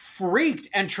dude freaked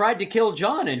and tried to kill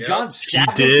Jon, and Jon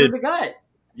stabbed him through the gut.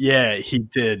 Yeah, he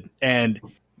did, and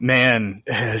man,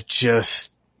 it's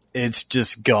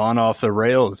just gone off the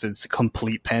rails. It's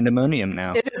complete pandemonium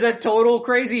now. It is a total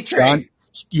crazy train.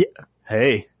 Yeah.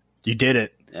 Hey, you did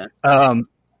it. Yeah.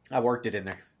 I worked it in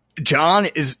there. Jon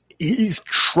he's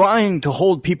trying to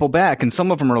hold people back, and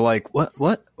some of them are like, what?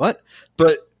 But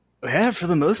yeah, for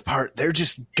the most part, they're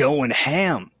just going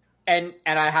ham. And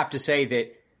I have to say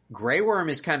that Grey Worm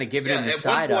is kind of giving him the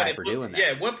side eye for doing that.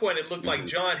 Yeah, at one point it looked like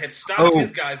Jon had stopped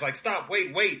his guys, stop,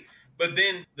 wait. But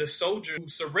then the soldiers who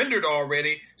surrendered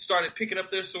already started picking up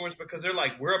their swords because they're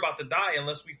like, we're about to die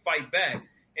unless we fight back.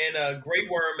 And Grey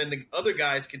Worm and the other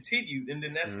guys continued. And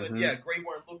then that's when, Grey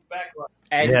Worm looked back.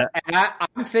 And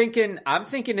I'm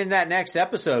thinking in that next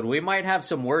episode, we might have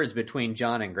some words between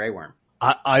Jon and Grey Worm.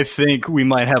 I think we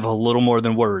might have a little more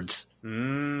than words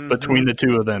between the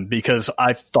two of them, because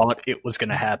I thought it was going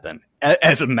to happen.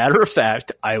 As a matter of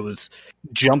fact, I was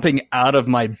jumping out of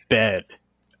my bed,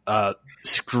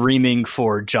 screaming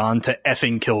for Jon to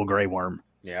effing kill Grey Worm.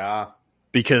 Yeah.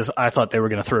 Because I thought they were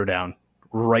going to throw down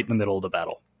right in the middle of the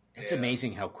battle. It's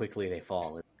amazing how quickly they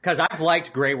fall. Because I've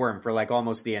liked Grey Worm for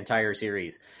almost the entire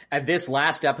series. At this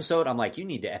last episode, I'm like, you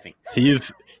need to effing.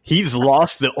 He's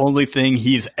lost the only thing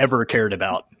he's ever cared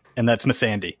about, and that's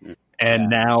Missandei. And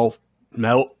now,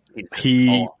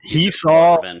 he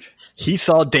saw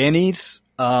Dany's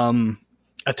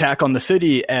attack on the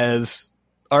city as,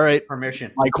 all right,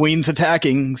 permission. My queen's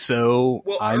attacking, so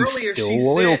I'm still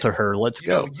loyal to her. Let's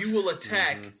go. You will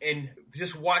attack and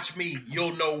just watch me.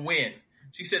 You'll know when.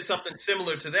 she said something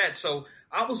similar to that. So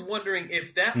I was wondering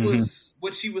if that was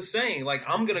what she was saying. Like,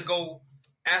 I'm going to go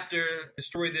after,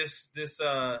 destroy this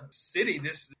city,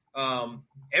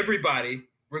 everybody,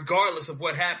 regardless of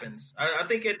what happens. I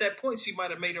think at that point she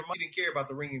might have made her mind. She didn't care about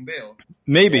the ringing bell.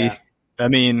 Maybe. Yeah. I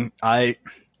mean,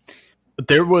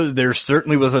 there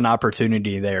certainly was an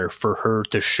opportunity there for her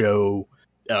to show,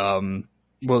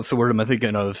 what's the word am I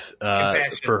thinking of?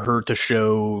 For her to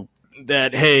show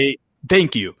that, hey,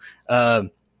 thank you,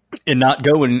 and not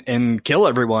go and kill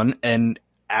everyone and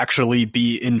actually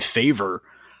be in favor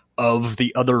of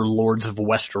the other lords of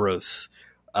Westeros,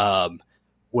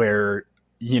 where,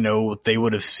 you know, they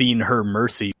would have seen her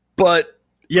mercy. But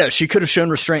yeah, she could have shown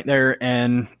restraint there,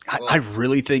 and I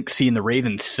really think seeing the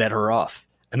Raven set her off.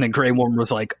 And then Grey Worm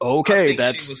was like, okay,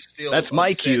 that's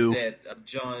my cue. That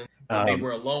Jon, when they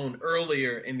were alone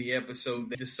earlier in the episode,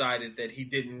 they decided that he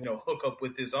didn't, hook up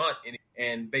with his aunt,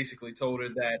 and basically told her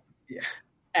that. Yeah.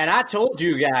 And I told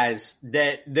you guys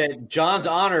that Jon's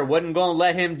honor wasn't going to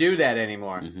let him do that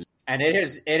anymore, and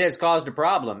it has caused a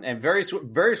problem. And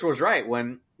Varys was right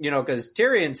when, because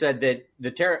Tyrion said that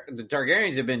the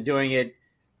Targaryens have been doing it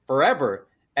forever,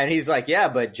 and he's like, yeah,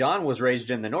 but Jon was raised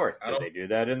in the North. Did they do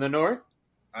that in the North?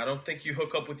 I don't think you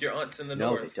hook up with your aunts in the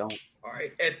North. No, they don't. All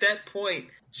right. At that point,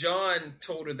 Jon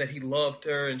told her that he loved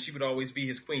her and she would always be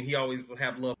his queen. He always would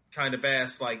have love, kind of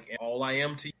ass, like, all I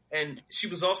am to you. And she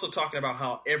was also talking about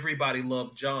how everybody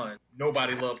loved Jon.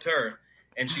 Nobody loved her.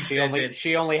 And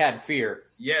she only had fear.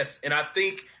 Yes. And I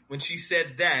think when she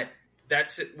said that,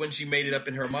 that's it, when she made it up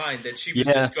in her mind that she was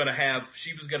just going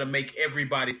to make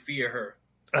everybody fear her.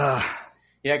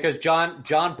 Yeah, because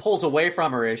Jon pulls away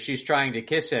from her as she's trying to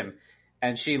kiss him.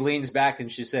 And she leans back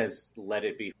and she says, "Let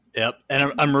it be." Yep,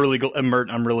 and I'm really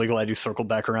glad you circled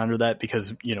back around to that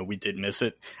because we did miss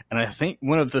it. And I think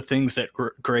one of the things that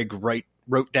Greg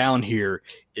wrote down here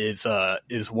is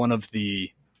one of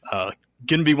the going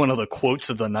to be one of the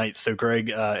quotes of the night. So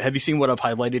Greg, have you seen what I've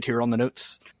highlighted here on the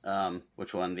notes?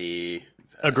 Which one? The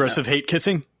aggressive hate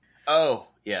kissing. Oh.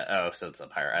 Yeah. Oh, so it's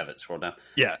up higher. I have it scrolled down.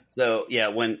 Yeah. So yeah,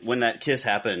 when that kiss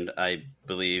happened, I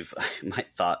believe my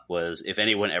thought was, if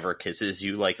anyone ever kisses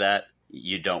you like that,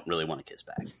 you don't really want to kiss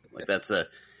back. Like that's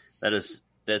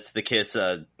the kiss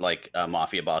like a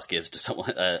mafia boss gives to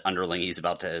someone underling he's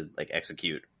about to like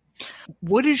execute.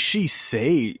 What does she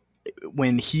say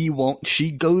when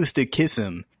she goes to kiss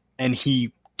him and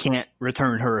he can't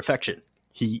return her affection?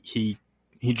 He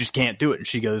just can't do it. And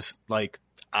she goes like,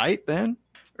 "Aight then."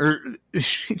 Or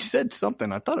she said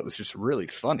something. I thought it was just really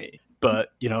funny, but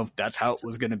that's how it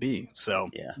was going to be. So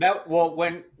yeah.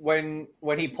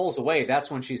 When he pulls away,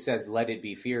 that's when she says, "Let it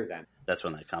be fear." Then that's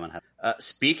when that comment happened.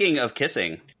 Speaking of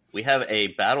kissing, we have a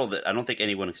battle that I don't think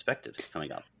anyone expected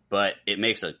coming up, but it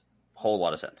makes a whole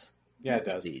lot of sense. Yeah, it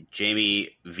does. The Jaime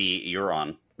v.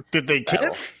 Euron. Did they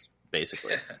battle, kiss?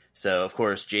 Basically. So of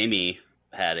course, Jaime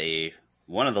had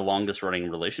one of the longest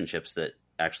running relationships that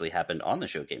actually happened on the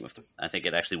show Game of Thrones. I think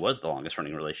it actually was the longest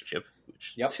running relationship,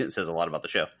 which says a lot about the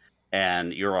show.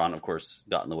 And Euron, of course,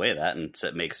 got in the way of that and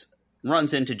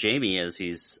runs into Jaime as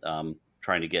he's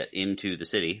trying to get into the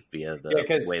city via the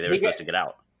way they were supposed to get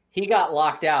out. He got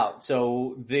locked out,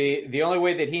 so the only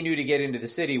way that he knew to get into the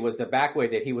city was the back way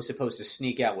that he was supposed to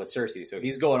sneak out with Cersei. So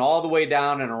he's going all the way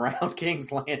down and around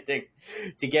King's Landing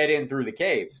to get in through the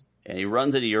caves. And he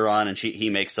runs into Euron, and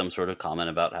he makes some sort of comment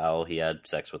about how he had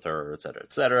sex with her, et cetera,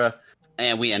 et cetera.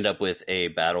 And we end up with a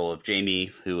battle of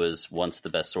Jaime, who was once the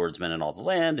best swordsman in all the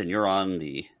land, and Euron,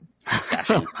 the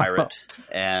dashing pirate.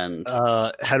 And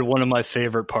had one of my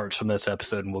favorite parts from this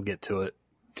episode, and we'll get to it.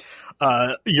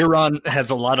 Euron has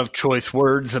a lot of choice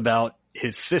words about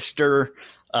his sister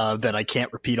that I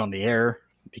can't repeat on the air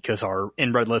because our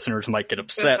inbred listeners might get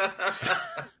upset.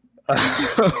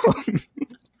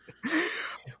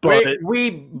 But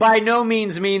we by no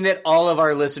means mean that all of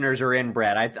our listeners are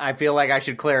inbred. I feel like I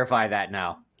should clarify that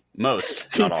now.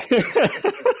 Most, not all.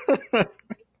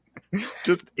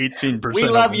 Just 18%. We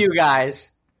love you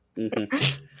guys.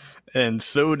 Mm-hmm. And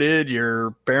so did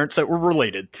your parents that were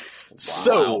related. Wow.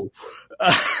 So,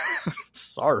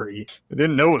 sorry. I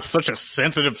didn't know it was such a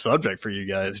sensitive subject for you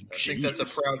guys. I think that's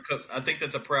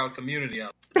a proud community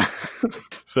out.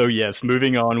 So yes,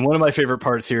 moving on. One of my favorite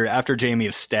parts here, after Jaime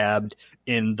is stabbed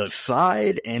in the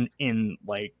side and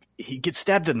he gets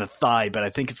stabbed in the thigh, but I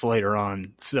think it's later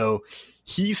on. So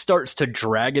he starts to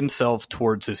drag himself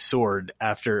towards his sword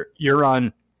after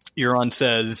Euron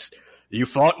says, "You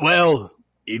fought well,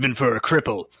 even for a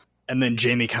cripple." And then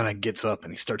Jaime kind of gets up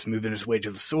and he starts moving his way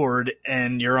to the sword,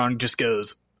 and Euron just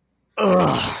goes,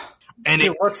 "Ugh." And he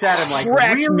looks at him like,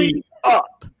 "Really?" Me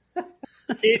up.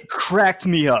 It cracked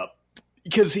me up.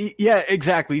 because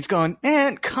exactly. He's going,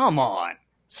 man, come on.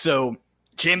 So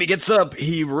Jaime gets up,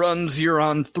 he runs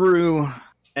Euron through,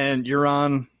 and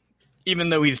Euron, even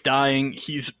though he's dying,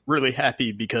 he's really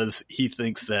happy because he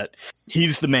thinks that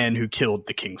he's the man who killed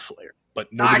the Kingslayer. But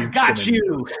I got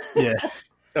you. Yeah.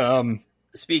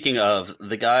 Speaking of,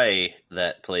 the guy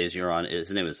that plays Euron, his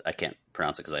name is, I can't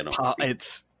pronounce it because I don't speak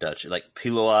it's Dutch. Like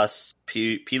Pilu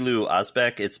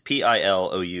Asbeck. It's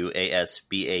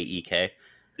Pilouasbaek.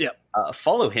 Yeah.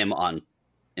 Follow him on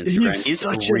Instagram. He's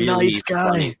such really a nice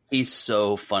guy. funny. He's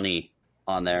so funny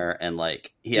on there, and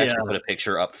like he actually put a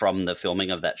picture up from the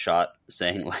filming of that shot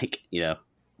saying, like, you know,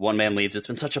 one man leaves. It's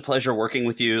been such a pleasure working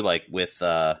with you. Like with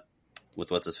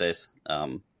what's his face.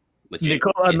 With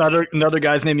another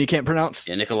guy's name you can't pronounce.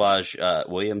 Yeah, Nicolaj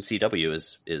William CW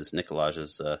is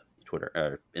Nicolaj's Twitter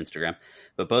or Instagram,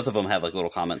 but both of them have like little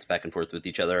comments back and forth with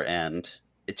each other, and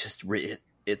it just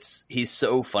he's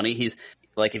so funny. He's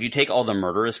like, if you take all the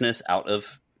murderousness out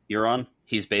of Euron,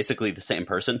 he's basically the same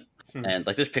person. And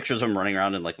like, there's pictures of him running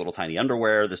around in like little tiny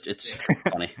underwear. It's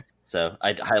funny. So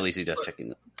I'd highly suggest checking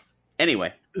them.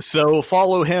 Anyway, so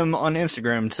follow him on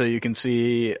Instagram so you can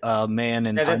see a man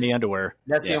in tiny underwear.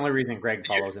 That's the only reason Greg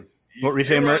follows him. What were you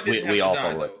saying, Mert? We all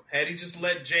follow it. Had he just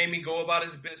let Jaime go about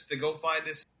his business to go find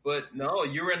this, but no,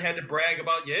 Euron had to brag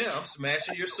about, I'm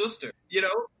smashing your sister. You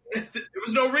know, there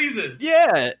was no reason.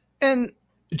 Yeah, and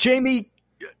Jaime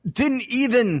didn't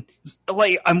even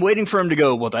like. I'm waiting for him to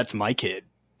go, well, that's my kid.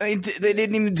 They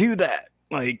didn't even do that.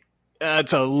 Like,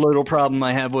 that's a little problem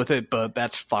I have with it, but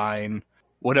that's fine.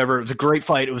 Whatever. It was a great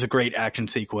fight. It was a great action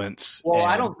sequence. Well,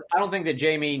 I don't think that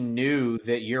Jaime knew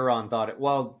that Euron thought it.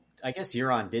 Well, I guess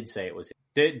Euron did say it was.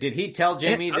 Did he tell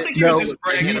Jaime that? I think he was just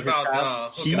bragging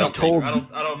about. He told. I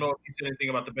don't know if he said anything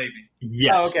about the baby.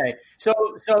 Yes. Oh, okay.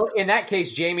 So in that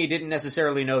case, Jaime didn't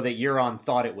necessarily know that Euron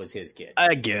thought it was his kid.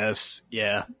 I guess.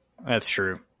 Yeah, that's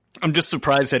true. I'm just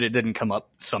surprised that it didn't come up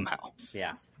somehow.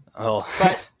 Yeah. Oh.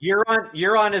 But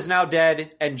Euron is now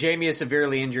dead, and Jaime is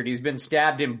severely injured. He's been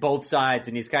stabbed in both sides,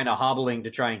 and he's kind of hobbling to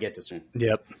try and get to swim.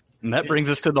 Yep. And that brings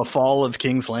us to the fall of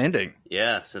King's Landing.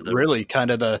 Yeah. So really,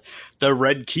 kind of the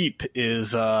Red Keep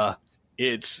is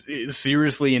it's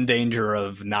seriously in danger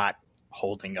of not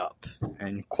holding up.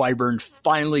 And Qyburn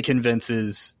finally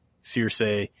convinces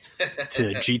Cersei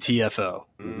to GTFO.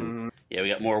 Mm-hmm. Yeah, we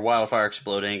got more wildfire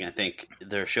exploding. I think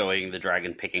they're showing the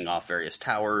dragon picking off various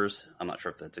towers. I'm not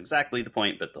sure if that's exactly the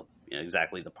point, but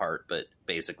exactly the part. But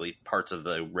basically, parts of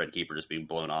the Red Keep are just being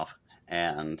blown off.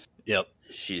 And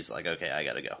she's like, okay, I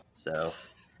gotta go. So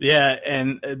yeah,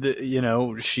 and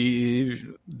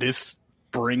this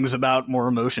brings about more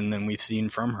emotion than we've seen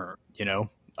from her. You know,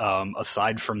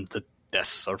 aside from the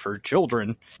deaths of her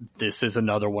children, this is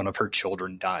another one of her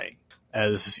children dying.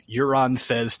 As Euron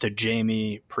says to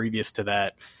Jaime previous to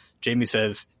that, Jaime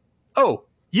says, "Oh,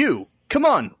 you, come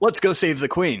on, let's go save the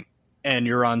queen." And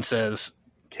Euron says,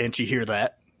 "Can't you hear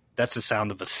that? That's the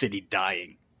sound of a city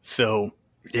dying." So,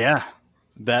 yeah,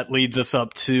 that leads us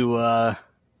up to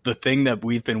the thing that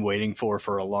we've been waiting for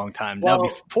a long time. Well, now,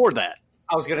 before that,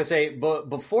 I was going to say, but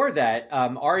before that,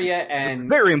 Arya and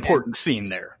very important scene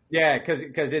there. Yeah,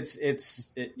 because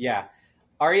it's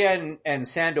Arya and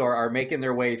Sandor are making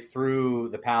their way through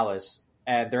the palace,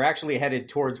 and they're actually headed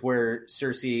towards where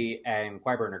Cersei and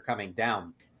Qyburn are coming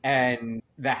down. And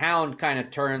the Hound kind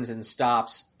of turns and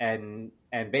stops and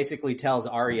basically tells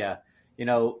Arya,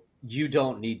 you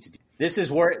don't need to do this.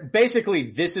 Is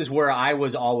where I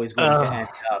was always going to end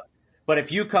up. But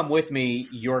if you come with me,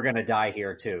 you're going to die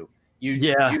here too. You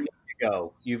need to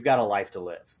go. You've got a life to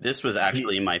live. This was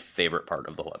actually my favorite part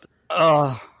of the whole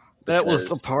episode. That was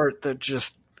the part that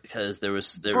just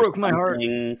there broke my heart.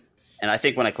 And I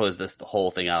think when I close the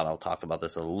whole thing out, I'll talk about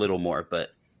this a little more. But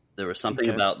there was something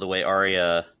about the way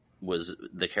Arya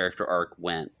the character arc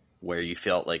went, where you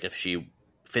felt like if she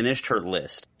finished her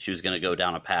list, she was going to go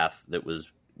down a path that was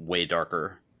way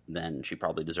darker than she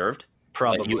probably deserved.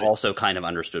 Probably. But you also kind of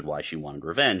understood why she wanted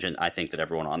revenge, and I think that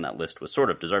everyone on that list was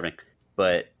sort of deserving.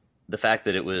 But the fact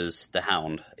that it was the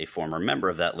Hound, a former member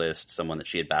of that list, someone that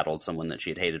she had battled, someone that she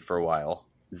had hated for a while,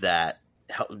 that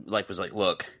was like,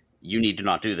 look, you need to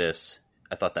not do this.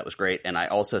 I thought that was great. And I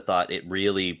also thought it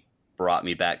really brought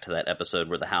me back to that episode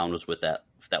where the Hound was with that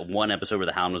one episode where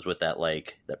the Hound was with that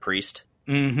priest,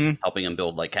 helping him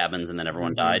build like cabins, and then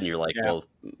everyone died. And you're like, well,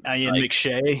 Ian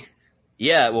McShay.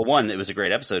 Yeah, well, one, it was a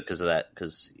great episode because of that,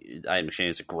 because Ian McShane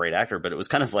is a great actor, but it was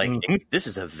kind of like, this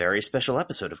is a very special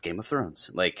episode of Game of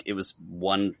Thrones. Like, it was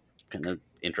one kind of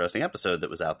interesting episode that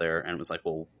was out there, and it was like,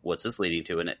 well, what's this leading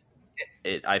to? And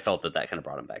I felt that kind of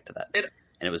brought him back to that. And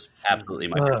it was absolutely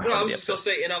my favorite part I of was the just going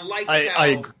episode. to say, and I like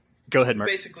how Go ahead, Mark.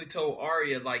 Basically told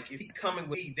Arya, like, if he coming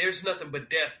with me, there's nothing but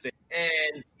death there.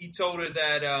 And he told her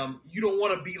that you don't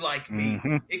want to be like me.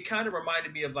 Mm-hmm. It kind of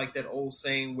reminded me of like that old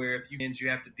saying where if you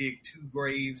have to dig 2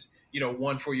 graves,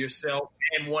 one for yourself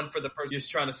and one for the person you're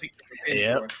trying to seek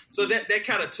revenge for. So that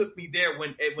kind of took me there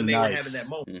when they were having that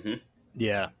moment. Mm-hmm.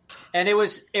 Yeah. And it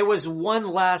was one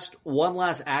last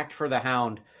act for the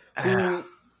Hound, who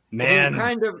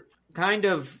kind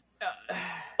of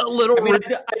a little. I mean,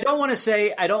 I don't want to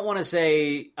say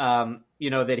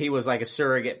that he was like a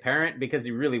surrogate parent, because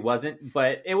he really wasn't,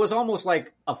 but it was almost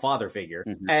like a father figure.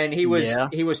 Mm-hmm. And he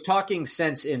was talking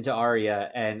sense into Arya,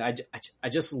 and I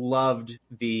just loved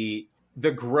the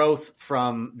growth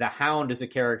from the Hound as a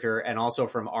character, and also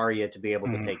from Arya to be able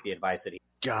to take the advice that he.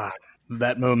 God,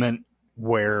 that moment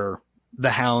where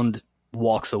the Hound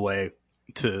walks away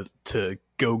to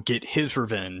go get his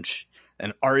revenge,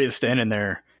 and Arya's standing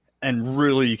there, and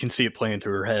really you can see it playing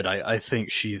through her head. I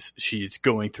think she's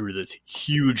going through this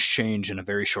huge change in a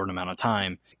very short amount of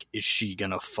time. Is she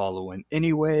gonna follow him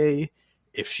anyway?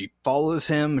 If she follows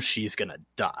him, she's gonna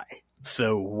die.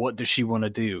 So what does she want to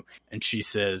do? And she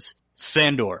says,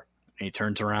 Sandor. And he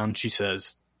turns around and she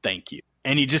says, thank you.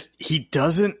 And he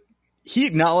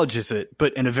acknowledges it,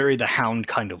 but in a very the Hound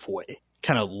kind of way.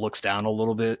 Kind of looks down a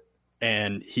little bit,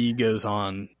 and he goes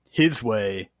on his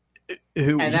way.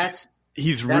 Go ahead.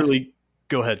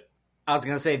 I was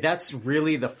going to say, that's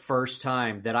really the first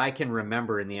time that I can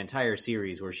remember in the entire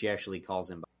series where she actually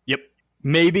calls him. Yep.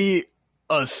 Maybe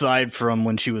aside from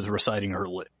when she was reciting her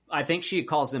list. I think she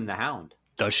calls him the Hound.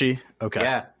 Does she? Okay.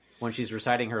 Yeah. When she's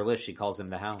reciting her list, she calls him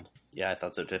the Hound. Yeah, I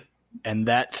thought so too. And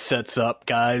that sets up,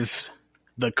 guys,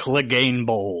 the Clegane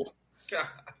Bowl,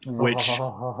 which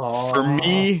for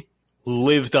me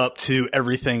lived up to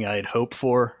everything I'd hoped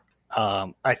for.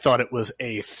 I thought it was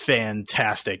a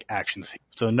fantastic action scene.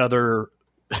 So another,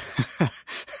 the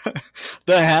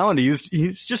Hound,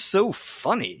 he's just so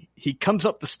funny. He comes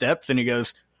up the steps and he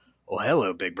goes, "Oh,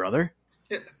 hello, big brother."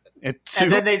 And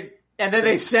then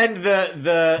they send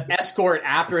the escort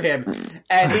after him,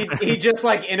 and he just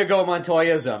like Inigo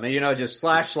Montoya's them, and just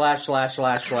slash,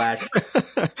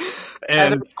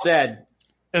 and dead.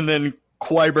 And then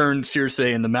Qyburn,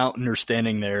 Cersei, and the Mountain are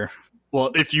standing there.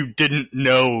 Well, if you didn't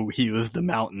know he was the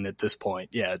Mountain at this point,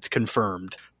 yeah, it's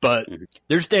confirmed. But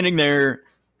they're standing there.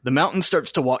 The Mountain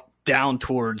starts to walk down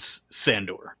towards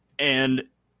Sandor. And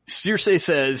Cersei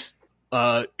says,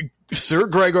 Sir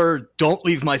Gregor, don't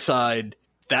leave my side.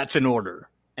 That's an order.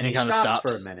 And he kind of stops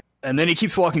for a minute. And then he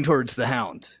keeps walking towards the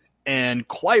Hound. And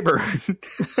Qyburn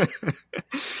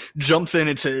jumps in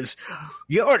and says,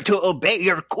 "You're to obey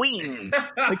your queen."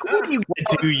 Like, what do you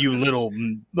do, you little,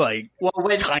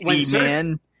 tiny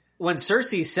man? When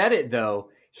Cersei said it, though,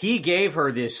 he gave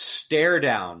her this stare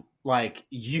down, like,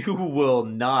 you will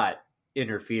not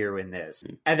interfere in this,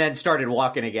 and then started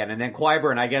walking again. And then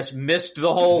Qyburn, I guess, missed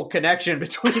the whole connection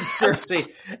between Cersei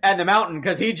and the Mountain,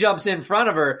 because he jumps in front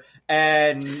of her,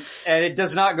 and it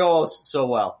does not go so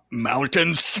well.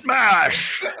 Mountain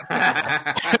smash!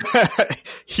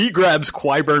 He grabs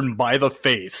Qyburn by the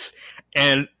face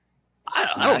and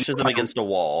smashes him against a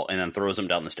wall and then throws him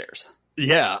down the stairs.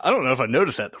 Yeah, I don't know if I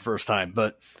noticed that the first time,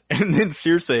 and then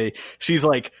Cersei, she's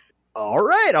like, "All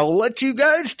right, I'll let you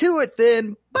guys to it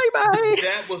then. Bye-bye."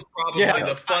 That was probably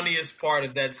the funniest part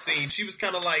of that scene. She was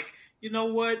kind of like, "You know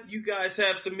what? You guys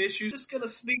have some issues. Just gonna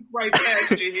sneak right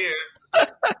past you here."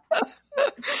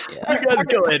 You guys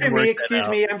go ahead and work excuse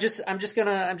me. I'm just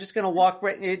gonna walk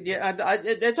right.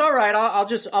 It's all right.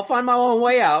 I'll find my own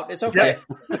way out. It's okay.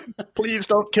 Yep. Please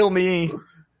don't kill me.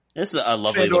 This is a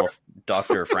lovely little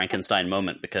Dr. Frankenstein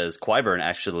moment, because Qyburn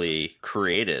actually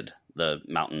created the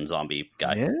Mountain zombie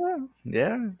guy.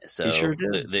 Yeah. So he sure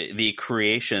did. The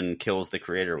creation kills the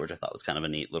creator, which I thought was kind of a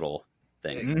neat little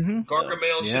thing. Mm-hmm.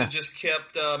 Gargamel should have just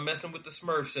kept messing with the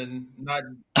Smurfs and not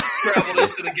traveled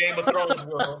into the Game of Thrones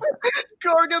world.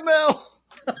 Gargamel!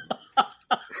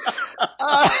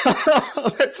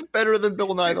 That's better than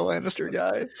Bill Nye the Lannister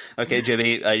guy. Okay,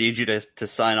 Jimmy, I need you to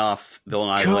sign off Bill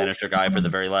Nye the Lannister guy for the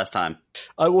very last time.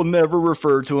 I will never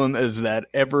refer to him as that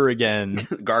ever again.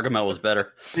 Gargamel was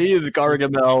better. He is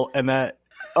Gargamel, and that...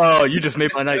 Oh, you just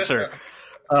made my night, sir.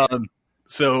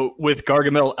 So with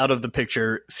Gargamel out of the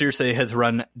picture, Cersei has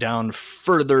run down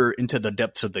further into the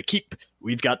depths of the keep.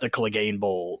 We've got the Clegane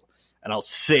Bowl. And I'll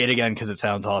say it again because it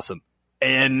sounds awesome.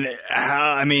 And,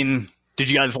 did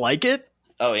you guys like it?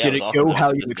 Oh, yeah. Did it go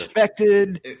how you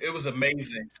expected? It was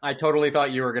amazing. I totally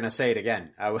thought you were going to say it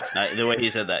again. The way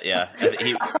he said that, yeah.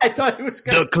 I thought he was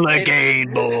going to say the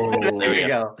Clegane Bowl. There you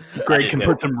go. Greg can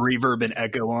put some reverb and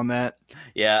echo on that.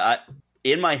 Yeah,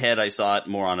 in my head, I saw it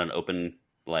more on an open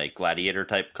like gladiator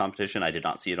type competition. I did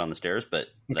not see it on the stairs, but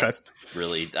that's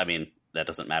really, I mean, that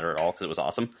doesn't matter at all because it was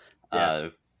awesome. Yeah.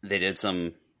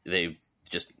 They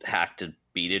just hacked and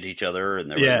beat at each other, and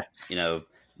there were,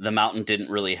 the mountain didn't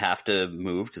really have to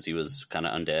move because he was kind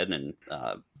of undead, and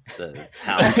the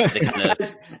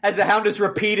hound, as the hound is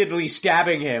repeatedly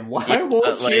stabbing him, why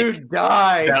won't you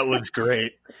die? That was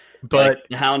great, but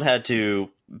the hound had to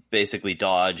basically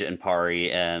dodge and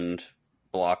parry and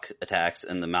block attacks,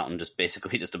 and the mountain just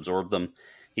basically just absorbed them.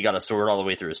 He got a sword all the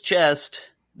way through his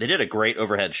chest. They did a great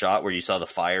overhead shot where you saw the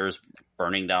fires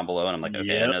burning down below, and I'm like,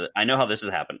 okay, I know how this has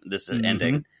happened. This is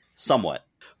ending somewhat.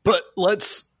 But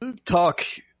let's talk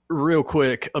real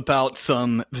quick about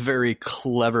some very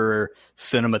clever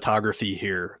cinematography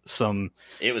here.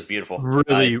 It was beautiful.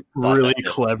 Really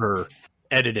clever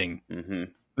editing. Mm-hmm.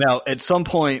 Now, at some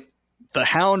point, the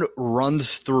hound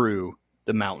runs through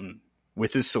the mountain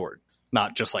with his sword.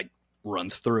 Not just like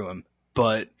runs through him,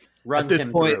 but runs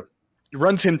him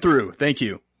through. Thank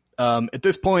you. At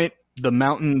this point, the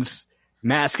mountain's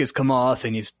mask has come off,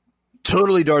 and he's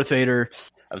totally Darth Vader.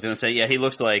 I was going to say, yeah, he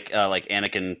looks like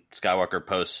Anakin Skywalker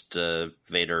post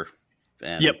Vader,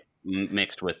 and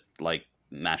mixed with like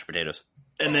mashed potatoes.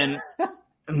 And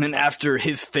then after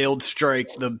his failed strike,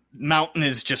 the mountain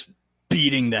is just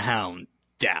beating the hound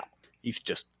down. He's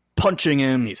just punching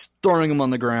him. He's throwing him on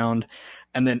the ground,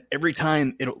 and then every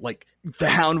time the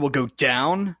hound will go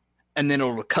down, and then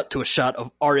it'll cut to a shot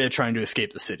of Arya trying to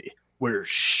escape the city, where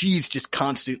she's just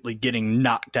constantly getting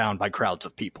knocked down by crowds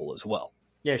of people as well.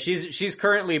 Yeah, she's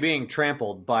currently being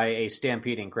trampled by a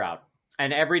stampeding crowd,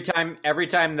 and every time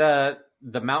the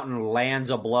mountain lands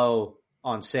a blow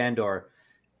on Sandor,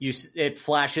 it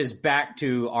flashes back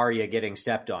to Arya getting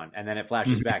stepped on, and then it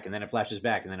flashes back, and then it flashes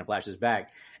back, and then it flashes back,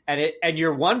 and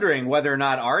you're wondering whether or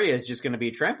not Arya is just going to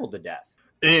be trampled to death.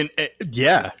 And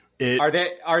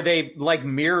are they like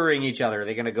mirroring each other? Are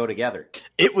they going to go together?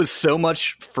 It was so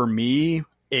much for me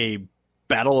a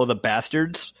Battle of the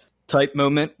Bastards type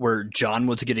moment where Jon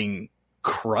was getting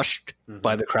crushed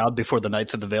by the crowd before the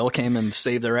Knights of the Vale came and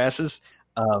saved their asses.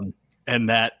 And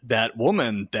that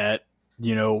woman that,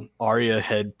 Arya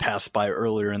had passed by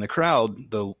earlier in the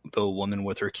crowd, the woman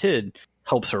with her kid,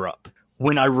 helps her up.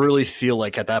 When I really feel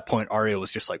like at that point, Arya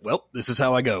was just like, well, this is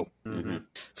how I go. Mm-hmm.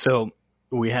 So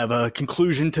we have a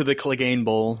conclusion to the Clegane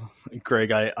Bowl.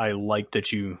 Greg, I like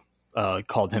that you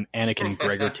called him Anakin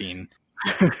Gregortine.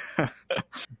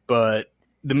 But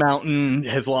the mountain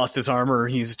has lost his armor.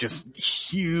 He's just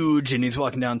huge, and he's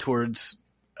walking down towards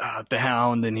the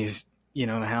hound, and the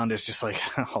hound is just like,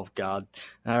 oh, God.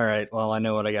 All right, well, I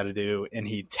know what I got to do. And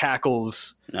he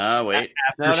tackles. No, wait.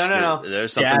 No.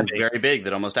 There's something very big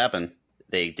that almost happened.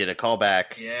 They did a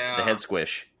callback to the head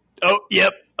squish. Oh,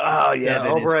 yep. Oh, yeah.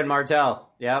 Over at Martell.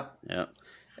 Yep. And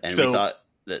we thought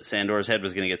that Sandor's head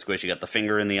was going to get squished. He got the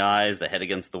finger in the eyes, the head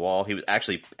against the wall. He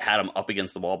actually had him up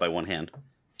against the wall by one hand.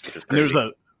 There's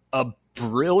a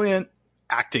brilliant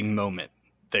acting moment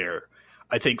there.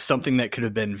 I think something that could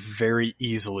have been very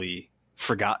easily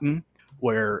forgotten,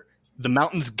 where the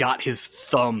mountain's got his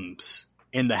thumbs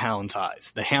in the hound's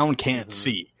eyes. The hound can't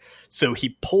see. So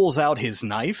he pulls out his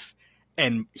knife,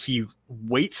 and he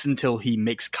waits until he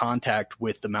makes contact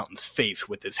with the mountain's face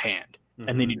with his hand.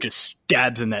 And then he just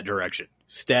stabs in that direction.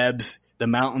 Stabs the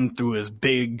mountain through his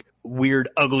big, weird,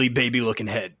 ugly, baby-looking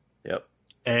head. Yep.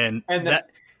 And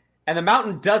the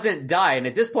mountain doesn't die. And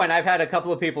at this point, I've had a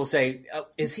couple of people say,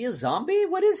 is he a zombie?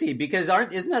 What is he? Because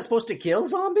isn't that supposed to kill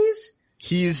zombies?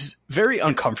 He's very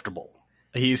uncomfortable.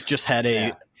 He's just had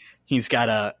he's got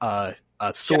a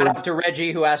sword. Shout out to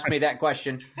Reggie who asked me that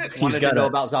question. Wanted to know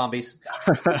about zombies.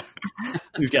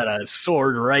 He's got a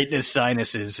sword right in his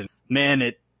sinuses. And man,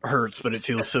 it hurts, but it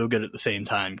feels so good at the same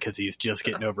time because he's just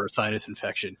getting over a sinus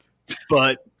infection.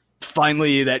 But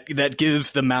finally, that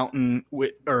gives the mountain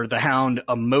or the hound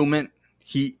a moment.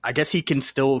 I guess he can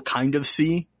still kind of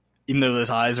see, even though his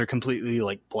eyes are completely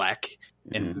like black.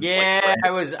 And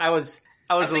I was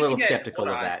a little skeptical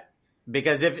of that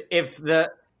because because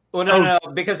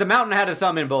the mountain had a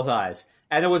thumb in both eyes,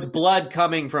 and there was blood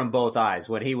coming from both eyes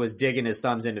when he was digging his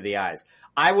thumbs into the eyes.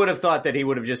 I would have thought that he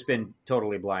would have just been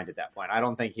totally blind at that point. I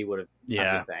don't think he would have.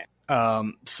 Yeah.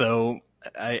 So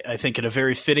I think at a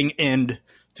very fitting end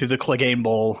to the Clegane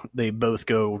Bowl, they both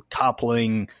go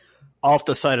toppling off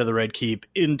the side of the Red Keep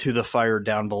into the fire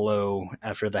down below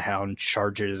after the hound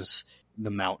charges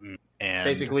the mountain and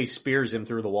basically spears him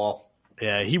through the wall.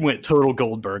 Yeah, he went total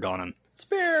Goldberg on him.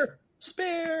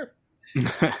 Spear.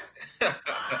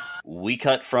 We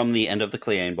cut from the end of the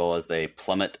Clegane Bowl as they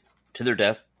plummet to their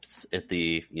deaths at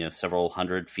the several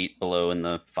hundred feet below in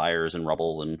the fires and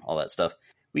rubble and all that stuff.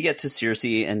 we get to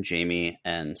Cersei and Jaime,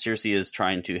 and Cersei is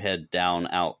trying to head down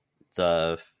out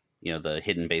the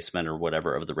hidden basement or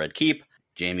whatever of the Red Keep.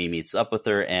 Jaime meets up with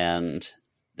her, and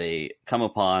they come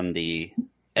upon the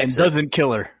exit. And doesn't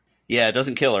kill her. Yeah, it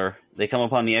doesn't kill her. They come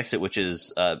upon the exit, which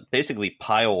is basically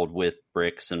piled with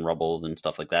bricks and rubble and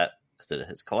stuff like that, because it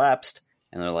has collapsed.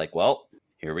 And they're like, well,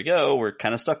 here we go. We're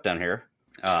kind of stuck down here.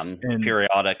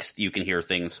 Periodic, you can hear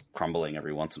things crumbling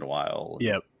every once in a while.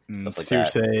 Yep. Stuff like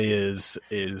Cersei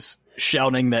is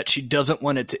shouting that she doesn't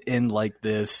want it to end like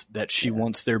this, that she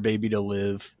wants their baby to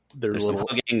live. There's some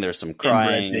hugging, there's some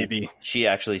crying. Baby. She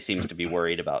actually seems to be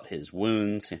worried about his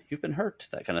wounds. You've been hurt,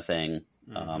 that kind of thing.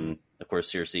 Mm-hmm. Of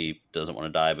course, Cersei doesn't want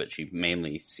to die, but she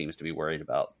mainly seems to be worried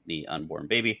about the unborn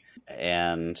baby.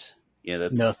 And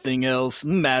that's nothing else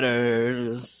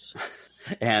matters.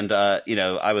 And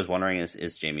I was wondering,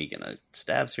 is Jaime gonna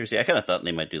stab Cersei? I kind of thought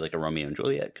they might do like a Romeo and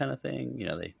Juliet kind of thing.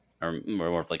 They are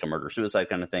more of like a murder-suicide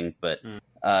kind of thing. But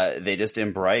they just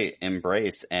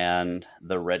embrace, and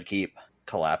the Red Keep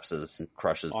collapses and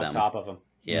crushes them on top of them.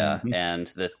 Yeah, mm-hmm. And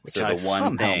the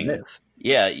one thing, missed.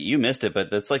 Yeah, you missed it,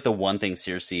 but that's like the one thing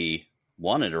Cersei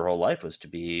wanted her whole life, was to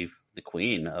be the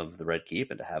queen of the Red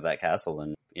Keep and to have that castle,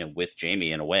 and with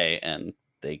Jaime in a way, and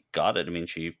they got it. I mean,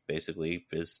 she basically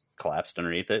is collapsed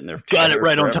underneath it, and they're got it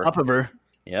right forever. On top of her.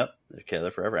 Yep, they're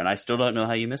together forever, and I still don't know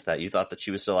how you missed that. You thought that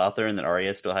she was still out there, and that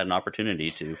Arya still had an opportunity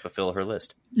to fulfill her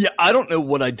list. Yeah, I don't know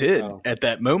what I did at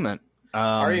that moment.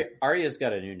 Arya's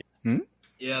got a new name.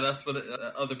 Yeah, that's what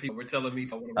other people were telling me.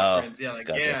 One of my friends,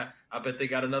 gotcha. I bet they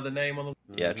got another name on them.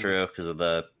 Yeah, true, because of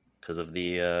the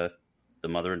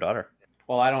mother and daughter.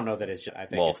 Well, I don't know that it's. I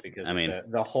think it's because of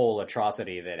the whole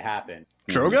atrocity that happened.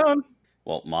 Drogon.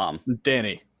 Well, Mom,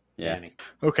 Dany. Yeah. Dany.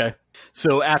 Okay.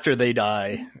 So after they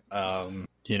die,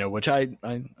 which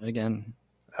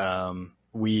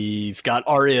we've got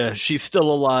Arya. She's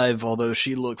still alive, although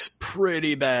she looks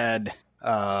pretty bad.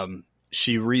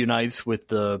 She reunites with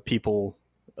the people.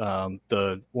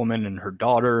 The woman and her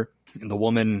daughter, and the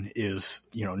woman is,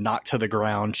 knocked to the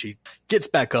ground. She gets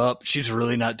back up. She's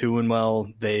really not doing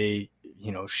well.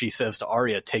 She says to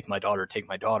Arya, take my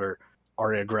daughter.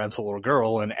 Arya grabs a little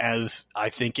girl, and as I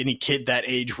think any kid that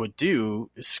age would do,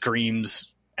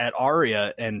 screams at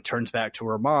Arya and turns back to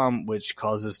her mom, which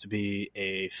causes to be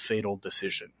a fatal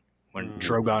decision when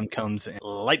Drogon comes and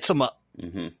lights them up.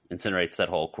 Mm-hmm. Incinerates that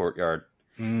whole courtyard.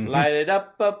 Mm-hmm. Light it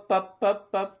up.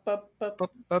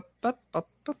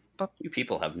 You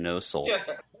people have no soul.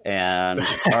 And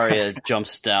Arya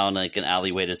jumps down like an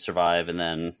alleyway to survive, and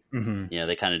then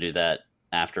they kind of do that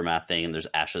aftermath thing, and there's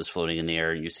ashes floating in the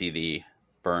air, and you see the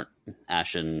burnt,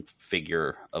 ashen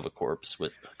figure of a corpse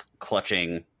with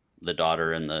clutching the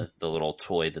daughter and the little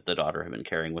toy that the daughter had been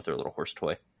carrying with her, little horse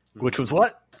toy. Which was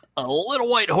what? A little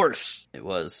white horse. It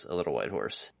was a little white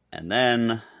horse. And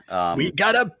then we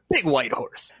got a big white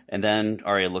horse. And then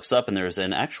Arya looks up, and there's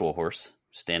an actual horse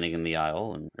standing in the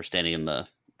aisle, or standing in the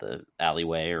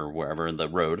alleyway or wherever in the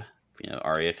road.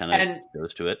 Arya kind of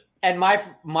goes to it. And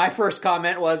my first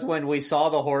comment was when we saw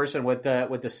the horse and with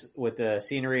the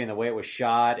scenery and the way it was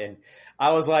shot, and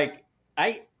I was like,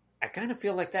 I kind of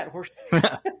feel like that horse.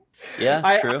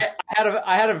 Yeah, true.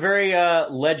 I had a very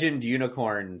Legend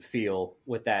unicorn feel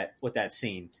with that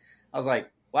scene. I was like,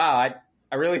 wow,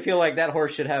 I really feel like that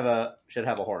horse should have a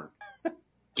horn.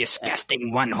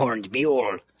 Disgusting one-horned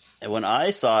mule. And when I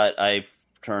saw it, I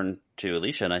turned to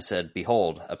Alicia and I said,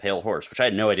 "Behold, a pale horse," which I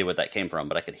had no idea what that came from,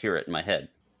 but I could hear it in my head.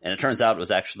 And it turns out it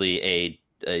was actually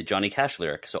a Johnny Cash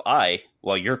lyric. So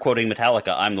while you're quoting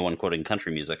Metallica, I'm the one quoting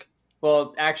country music.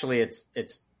 Well, actually, it's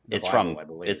Bible, from, I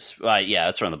believe. it's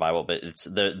from the Bible, but it's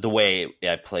the way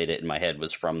I played it in my head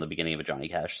was from the beginning of a Johnny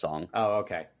Cash song. Oh,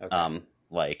 okay.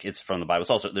 It's from the Bible.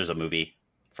 It's also, there's a movie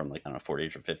from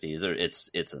 40s or 50s.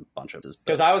 It's a bunch of this.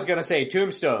 Because I was going to say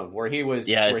Tombstone, where he was,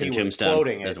 it's in Tombstone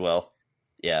quoting it as well.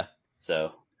 Yeah.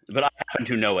 So, but I happen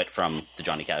to know it from the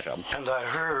Johnny Cash album. And I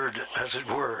heard, as it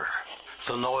were,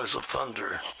 the noise of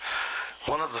thunder.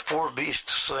 One of the four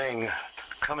beasts saying,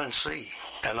 "Come and see."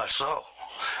 And I saw,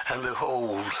 and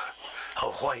behold, a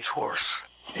white horse.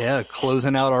 Yeah,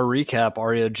 closing out our recap,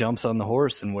 Arya jumps on the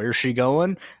horse, and where's she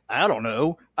going? I don't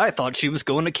know. I thought she was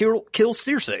going to kill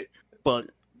Cersei, but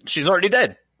she's already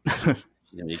dead.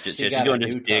 She's going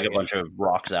to dig a bunch of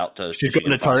rocks out to. She's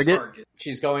going to Target.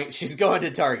 She's going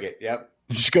to Target. Yep.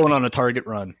 She's going on a Target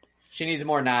run. She needs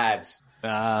more knives.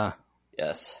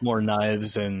 Yes, more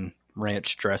knives and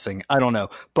ranch dressing. I don't know,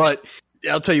 but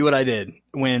I'll tell you what I did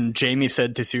when Jaime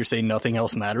said to Cersei, "Nothing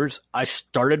else matters." I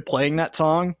started playing that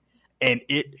song, and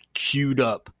it queued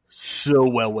up so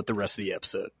well with the rest of the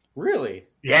episode. Really?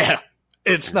 Yeah.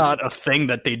 It's not a thing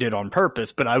that they did on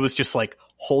purpose, but I was just like,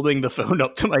 holding the phone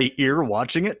up to my ear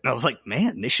watching it, and I was like,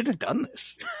 man, they should have done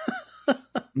this.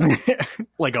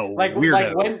 Like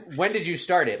weirdo. When did you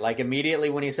start it? Like immediately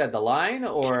when he said the line,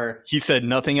 or he said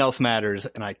nothing else matters,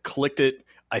 and I clicked it.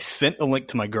 I sent a link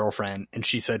to my girlfriend, and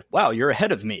she said, "Wow, you're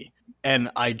ahead of me." And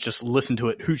I just listened to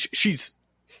it. She's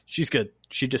good.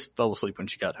 She just fell asleep when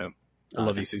she got home. I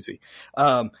love you, Susie.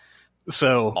 Yeah,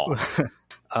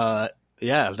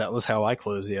 that was how I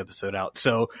closed the episode out.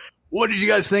 So, what did you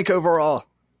guys think overall?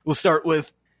 We'll start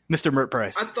with Mr. Mert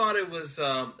Price. I thought it was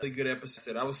a good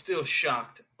episode. I was still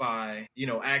shocked by,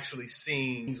 actually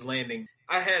seeing King's Landing.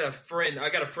 I got a friend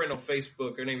on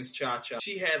Facebook. Her name is Cha-Cha.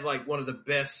 She had like one of the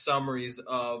best summaries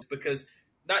because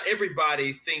not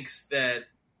everybody thinks that,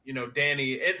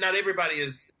 Danny, not everybody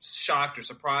is shocked or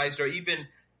surprised or even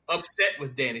upset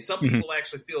with Danny. Some people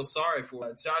actually feel sorry for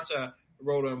her. Cha-Cha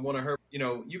wrote on one of her,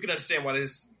 you can understand why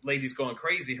this lady's going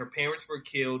crazy. Her parents were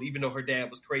killed, even though her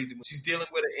dad was crazy. She's dealing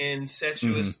with an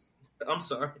incestuous,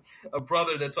 a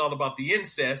brother that's all about the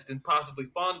incest and possibly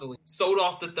fondling. Sold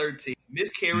off to 13,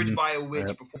 miscarriage by a witch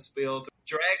before spilled,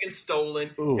 dragon stolen,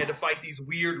 had to fight these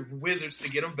weird wizards to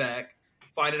get him back.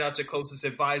 Finding out your closest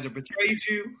advisor betrayed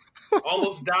you,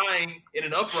 almost dying in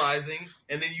an uprising,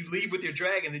 and then you leave with your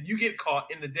dragon, then you get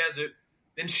caught in the desert,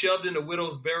 then shoved in a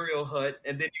widow's burial hut,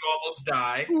 and then you almost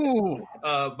die.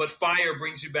 But fire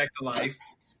brings you back to life.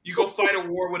 You go fight a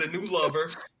war with a new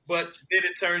lover, but then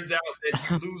it turns out that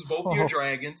you lose both your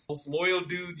dragons. Most loyal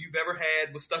dude you've ever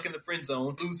had was stuck in the friend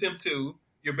zone. Lose him too.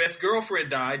 Your best girlfriend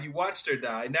died. You watched her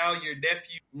die. Now your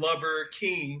nephew, lover,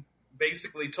 king,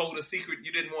 basically told a secret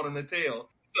you didn't want him to tell.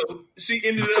 So she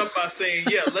ended up by saying,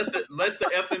 yeah, let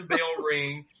the effing bell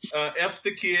ring. F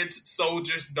the kids,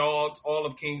 soldiers, dogs, all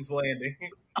of King's Landing.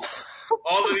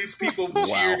 All of these people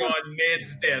cheered on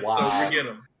Ned's death, so forget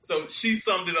them. So she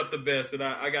summed it up the best, and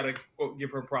I got to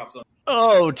give her props on it.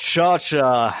 Oh,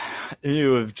 Cha-Cha,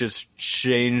 you have just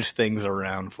changed things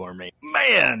around for me.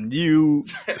 Man, you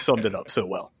summed it up so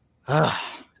well.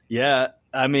 Yeah,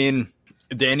 I mean,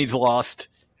 Danny's lost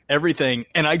everything,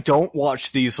 and I don't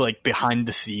watch these like behind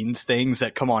the scenes things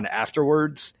that come on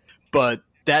afterwards, but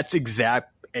that's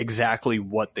exactly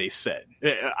what they said.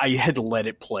 I had to let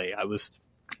it play. I was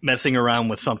messing around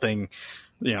with something,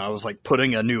 I was like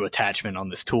putting a new attachment on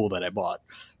this tool that I bought,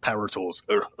 Power Tools.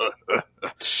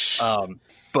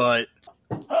 But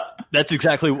that's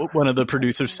exactly what one of the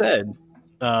producers said.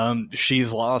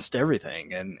 She's lost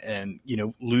everything, and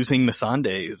losing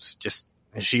Missandei is just,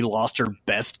 she lost her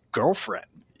best girlfriend.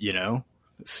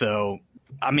 So,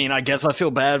 I mean, I guess I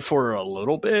feel bad for her a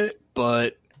little bit,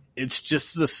 but it's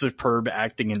just the superb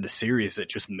acting in the series that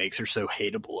just makes her so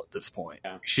hateable at this point.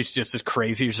 Yeah. She's just as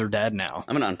crazy as her dad now.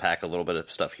 I'm going to unpack a little bit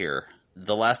of stuff here.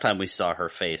 The last time we saw her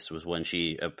face was when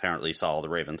she apparently saw all the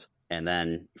ravens. And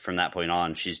then from that point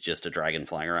on, she's just a dragon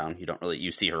flying around.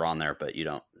 You see her on there, but you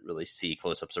don't really see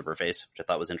close-ups of her face, which I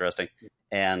thought was interesting.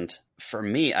 And for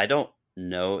me, I don't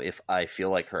know if I feel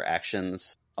like her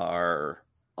actions are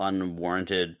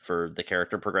unwarranted for the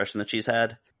character progression that she's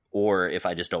had, or if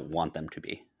I just don't want them to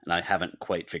be. And I haven't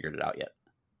quite figured it out yet.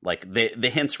 Like, the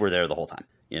hints were there the whole time.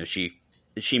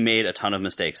 She made a ton of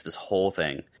mistakes this whole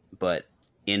thing, but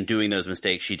in doing those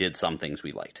mistakes, she did some things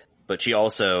we liked. But she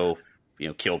also,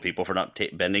 killed people for not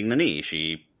bending the knee.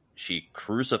 She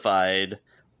crucified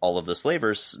all of the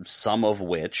slavers, some of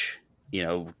which,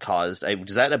 caused...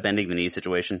 Was that a bending the knee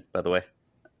situation, by the way?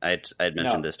 I had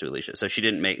mentioned this to Alicia. So she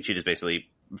just basically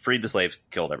freed the slaves,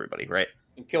 killed everybody, right?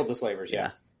 And killed the slavers,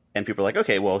 yeah. And people are like,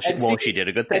 okay, well, she did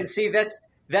a good thing. And see,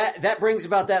 that brings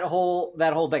about that whole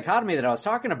dichotomy that I was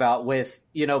talking about with,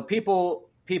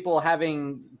 people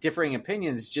having differing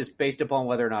opinions just based upon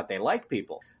whether or not they like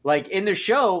people. Like in the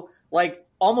show, like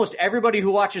almost everybody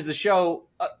who watches the show,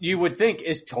 you would think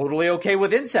is totally okay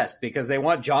with incest because they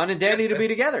want John and Danny to be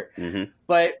together. Mm-hmm.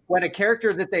 But when a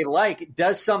character that they like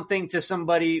does something to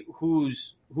somebody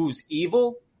who's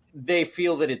evil, they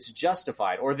feel that it's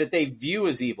justified, or that they view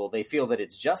as evil, they feel that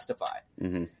it's justified.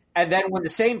 Mm-hmm. And then when the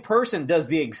same person does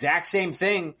the exact same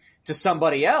thing to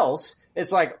somebody else,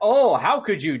 it's like, oh, how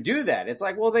could you do that? It's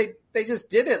like, well, they just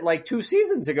did it like 2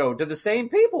 seasons ago to the same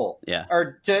people,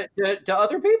 or to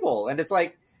other people. And it's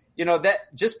like,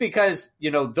 that just because,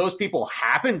 those people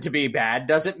happen to be bad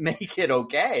doesn't make it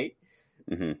okay.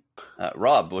 Mm-hmm.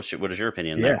 Rob, what is your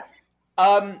opinion there?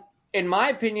 In my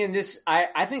opinion,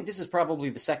 I think this is probably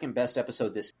the second best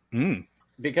episode this season.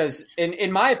 Because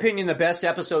in my opinion, the best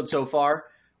episode so far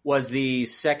was the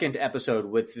second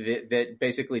episode that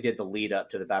basically did the lead up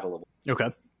to the Battle of.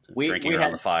 Okay. We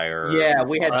had the fire. Yeah,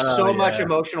 we had so much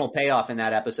emotional payoff in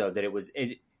that episode that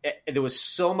there was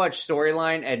so much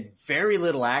storyline and very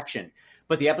little action.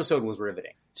 but the episode was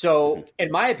riveting. So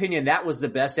in my opinion, that was the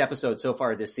best episode so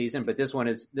far this season, but this one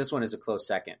is a close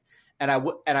second. And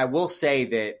I will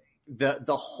say that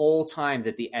the whole time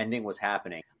that the ending was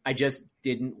happening, I just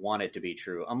didn't want it to be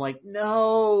true. I'm like,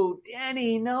 no,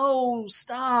 Danny, no,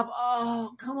 stop.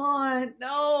 Oh, come on,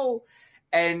 no.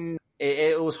 And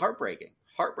it was heartbreaking.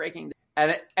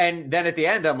 And then at the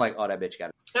end, I'm like, oh, that bitch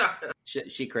got it.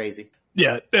 She crazy.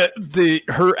 Yeah,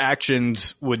 her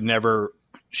actions would never.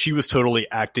 She was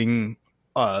totally acting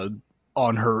on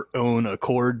her own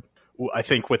accord. I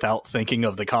think without thinking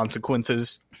of the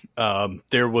consequences.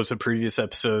 There was a previous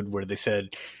episode where they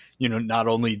said, not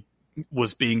only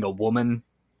was being a woman,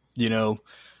 a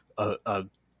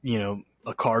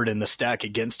card in the stack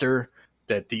against her,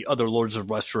 that the other Lords of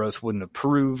Westeros wouldn't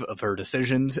approve of her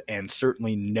decisions, and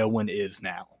certainly no one is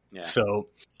now. Yeah. So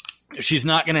she's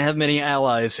not going to have many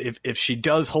allies. If she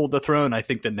does hold the throne, I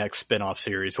think the next spinoff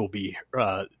series will be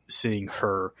seeing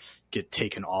her get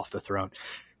taken off the throne.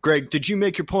 Greg, did you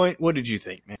make your point? What did you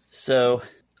think, man? So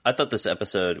I thought this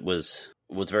episode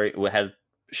had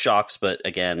shocks, but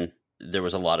again, there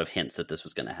was a lot of hints that this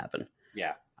was going to happen.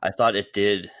 Yeah. I thought it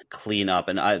did clean up,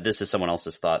 and this is someone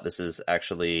else's thought. This is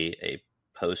actually a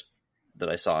post that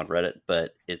I saw on Reddit,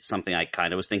 but it's something I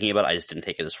kind of was thinking about. I just didn't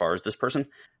take it as far as this person.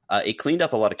 It cleaned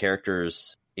up a lot of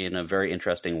characters in a very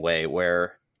interesting way,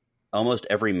 where almost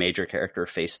every major character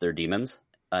faced their demons,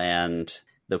 and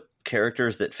the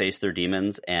characters that faced their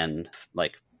demons and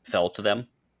fell to them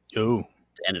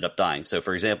ended up dying. So,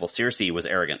 for example, Cersei was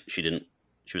arrogant. She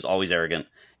was always arrogant.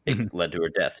 It led to her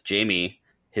death. Jaime,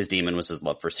 his demon was his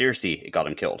love for Cersei. It got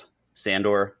him killed.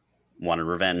 Sandor wanted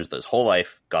revenge his whole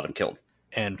life, got him killed.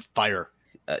 And fire.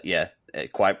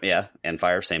 And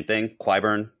fire, same thing.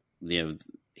 Qyburn,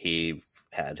 he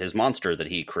had his monster that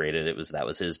he created. That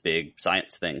was his big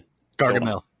science thing.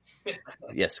 Gargamel.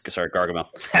 Yes, sorry, Gargamel.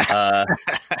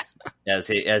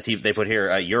 They put here,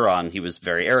 Euron, he was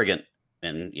very arrogant,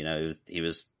 and he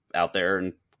was out there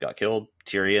and got killed.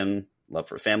 Tyrion, love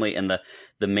for family, and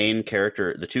the main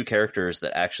character, the two characters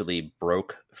that actually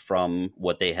broke from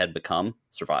what they had become,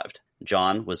 survived.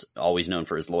 Jon was always known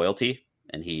for his loyalty,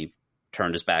 and he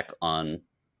turned his back on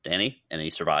Dany, and he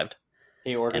survived.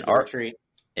 He ordered a retreat.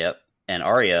 Yep, and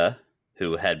Arya,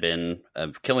 who had been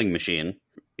a killing machine,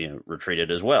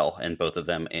 retreated as well, and both of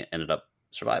them ended up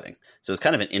surviving. So it's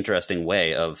kind of an interesting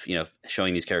way of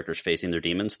showing these characters facing their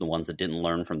demons. The ones that didn't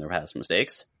learn from their past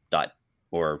mistakes died,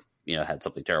 or had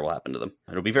something terrible happen to them.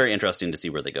 It'll be very interesting to see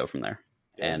where they go from there.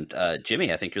 Yeah. And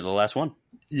Jimmy, I think you're the last one.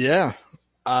 Yeah,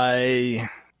 I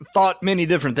thought many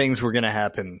different things were going to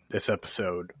happen this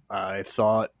episode. I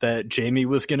thought that Jaime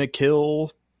was going to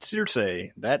kill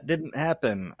Cersei. That didn't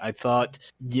happen. I thought,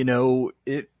 maybe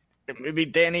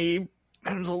Dany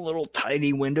has a little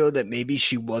tiny window that maybe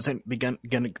she wasn't going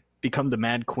to become the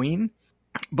Mad Queen,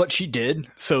 but she did.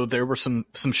 So there were some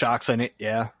shocks in it.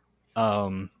 Yeah.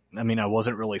 I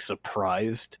wasn't really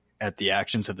surprised at the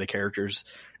actions of the characters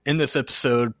in this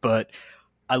episode, but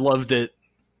I loved it.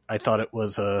 I thought it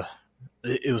was a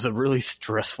really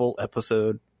stressful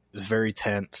episode. It was very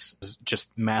tense. It was just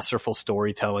masterful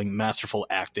storytelling, masterful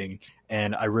acting,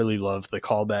 and I really loved the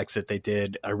callbacks that they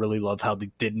did. I really love how they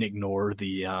didn't ignore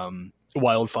the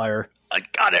wildfire. I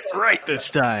got it right this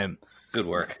time. Good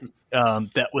work.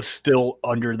 That was still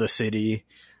under the city.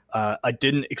 I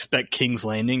didn't expect King's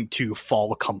Landing to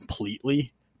fall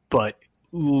completely, but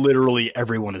literally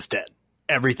everyone is dead.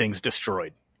 Everything's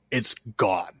destroyed. It's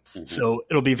gone. Mm-hmm. So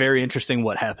it'll be very interesting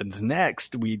what happens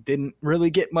next. We didn't really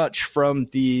get much from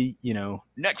the,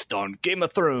 next on Game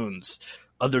of Thrones,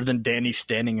 other than Dany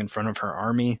standing in front of her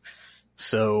army.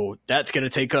 So that's going to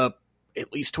take up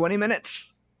at least 20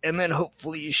 minutes. And then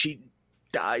hopefully she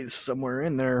dies somewhere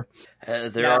in there.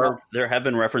 There have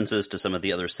been references to some of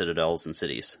the other citadels and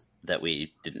cities that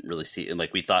we didn't really see.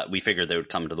 Like we figured they would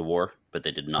come to the war, but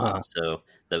they did not. So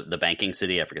the banking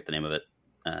city, I forget the name of it.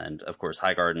 And of course,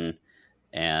 Highgarden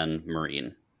and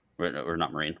Marine, or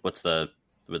not Marine. What's where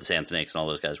the Sand Snakes and all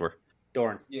those guys were?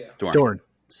 Dorne. Yeah. Dorne.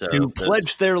 So who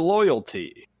pledged their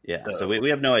loyalty. Yeah. So we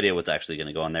have no idea what's actually going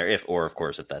to go on there, if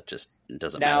that just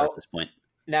doesn't matter at this point.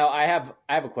 Now I have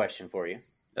a question for you.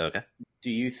 Okay.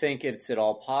 Do you think it's at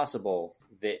all possible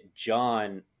that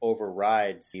Jon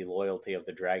overrides the loyalty of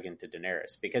the dragon to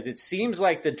Daenerys? Because it seems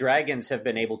like the dragons have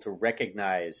been able to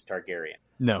recognize Targaryen.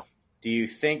 No. Do you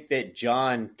think that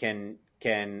Jon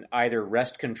can either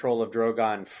wrest control of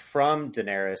Drogon from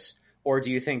Daenerys, or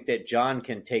do you think that Jon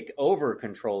can take over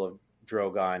control of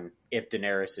Drogon if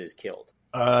Daenerys is killed?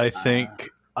 I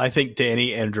think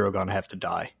Dany and Drogon have to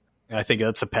die. I think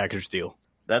that's a package deal.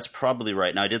 That's probably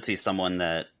right. Now, I did see someone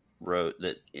that wrote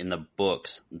that in the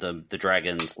books, the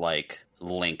dragons like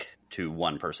link to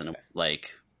one person,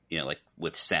 like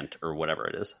with scent or whatever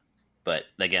it is. But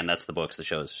again, that's the books. The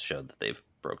shows showed that they've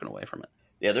broken away from it.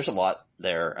 Yeah, there's a lot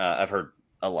there. I've heard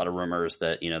a lot of rumors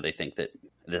that they think that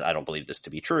I don't believe this to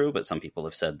be true, but some people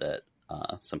have said that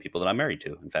some people that I'm married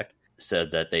to, in fact,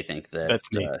 said that they think that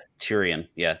Tyrion,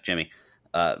 Jimmy,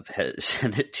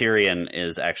 said that Tyrion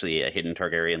is actually a hidden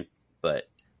Targaryen, but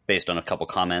based on a couple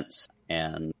comments,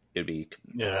 and it would be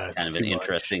kind of an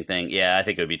interesting thing. Yeah, I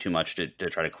think it would be too much to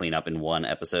try to clean up in one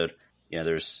episode.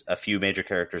 There's a few major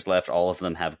characters left. All of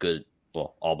them have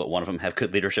all but one of them have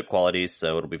good leadership qualities,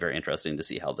 so it'll be very interesting to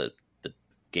see how the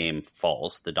game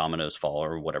falls, the dominoes fall,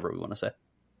 or whatever we want to say.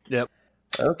 Yep.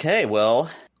 Okay,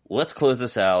 well, let's close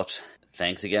this out.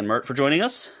 Thanks again, Mert, for joining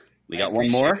us. We got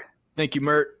one more. Thank you,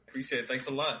 Mert. Appreciate it. Thanks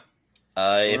a lot.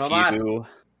 If you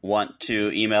want to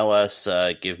email us,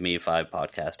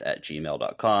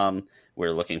 giveme5podcast@gmail.com.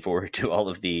 We're looking forward to all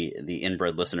of the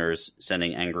inbred listeners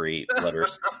sending angry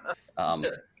letters. Wow.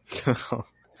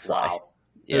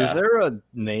 Yeah. Is there a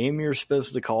name you're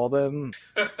supposed to call them?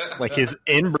 Like, is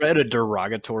inbred a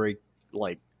derogatory,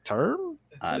 term?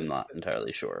 I'm not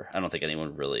entirely sure. I don't think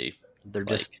anyone really... They're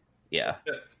just No,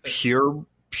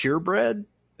 purebred?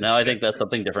 I think that's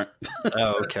something different.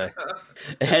 Oh, okay.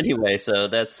 Anyway, so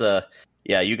that's...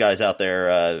 you guys out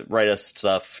there, write us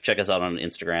stuff. Check us out on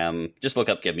Instagram. Just look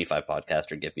up Give Me 5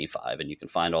 Podcast or Give Me 5, and you can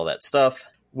find all that stuff.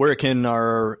 Where can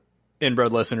our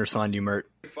inbred listeners find you, Mert?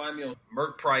 Find me on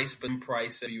Mert Price, but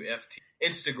Price WFT.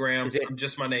 Instagram,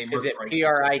 just my name. Is Mert it Price.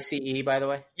 PRICE, by the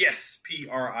way? Yes,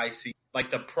 PRIC.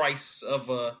 Like the price of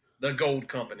the gold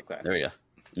company. Okay. There we go.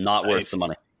 Not worth the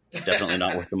money. Definitely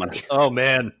not worth the money. Oh,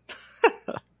 man.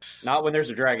 Not when there's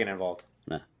a dragon involved.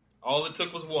 No. All it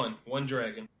took was one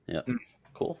dragon. Yeah.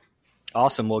 Cool.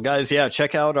 Awesome. Well, guys,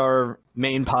 check out our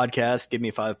main podcast, Give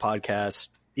Me 5 Podcast.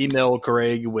 Email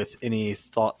Greg with any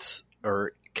thoughts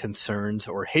or concerns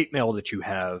or hate mail that you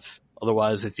have.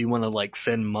 Otherwise, if you want to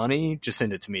send money, just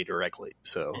send it to me directly.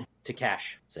 So To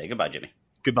cash. Say goodbye, Jimmy.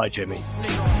 Goodbye, Jimmy.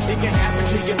 It can happen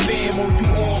to your fam or you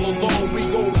all alone. We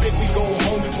go big, we go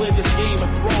home, we play this Game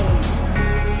of Thrones.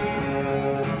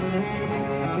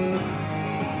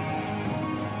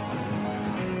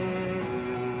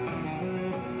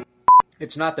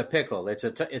 It's not the pickle. It's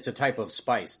a type of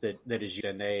spice that is used,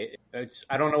 and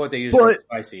I don't know what they use But- for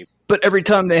spicy. But every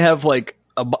time they have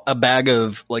a bag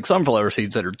of sunflower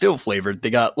seeds that are dill flavored, they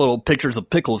got little pictures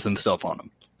of pickles and stuff on them.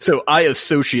 So I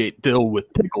associate dill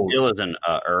with pickles. Dill is an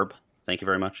herb. Thank you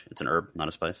very much. It's an herb, not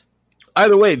a spice.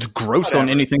 Either way, it's gross on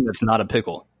anything that's not a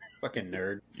pickle. Fucking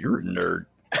nerd. You're a nerd.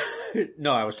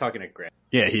 No, I was talking to Grant.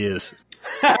 Yeah, he is.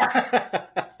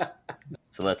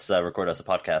 So let's record us a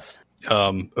podcast.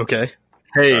 Okay.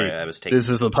 Hey, Sorry, I was taking- this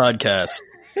is a podcast.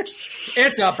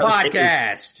 It's a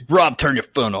podcast. Rob, turn your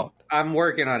phone off. I'm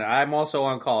working on it. I'm also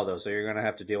on call, though, so you're going to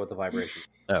have to deal with the vibration.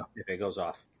 Oh. If it goes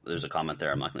off. There's a comment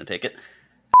there. I'm not going to take it.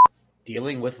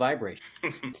 Dealing with vibration.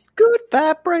 Good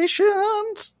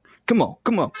vibrations. Come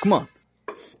on.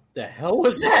 The hell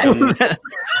was that?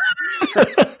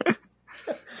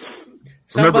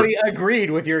 Somebody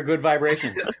agreed with your good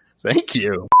vibrations. Thank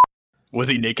you. Was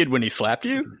he naked when he slapped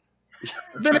you?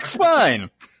 Then it's fine.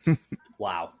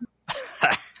 Wow.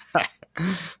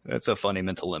 That's a funny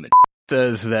mental image.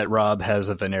 Says that Rob has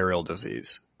a venereal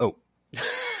disease. Oh.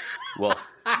 Well,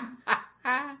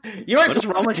 You are what is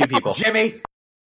wrong with you people? Jimmy.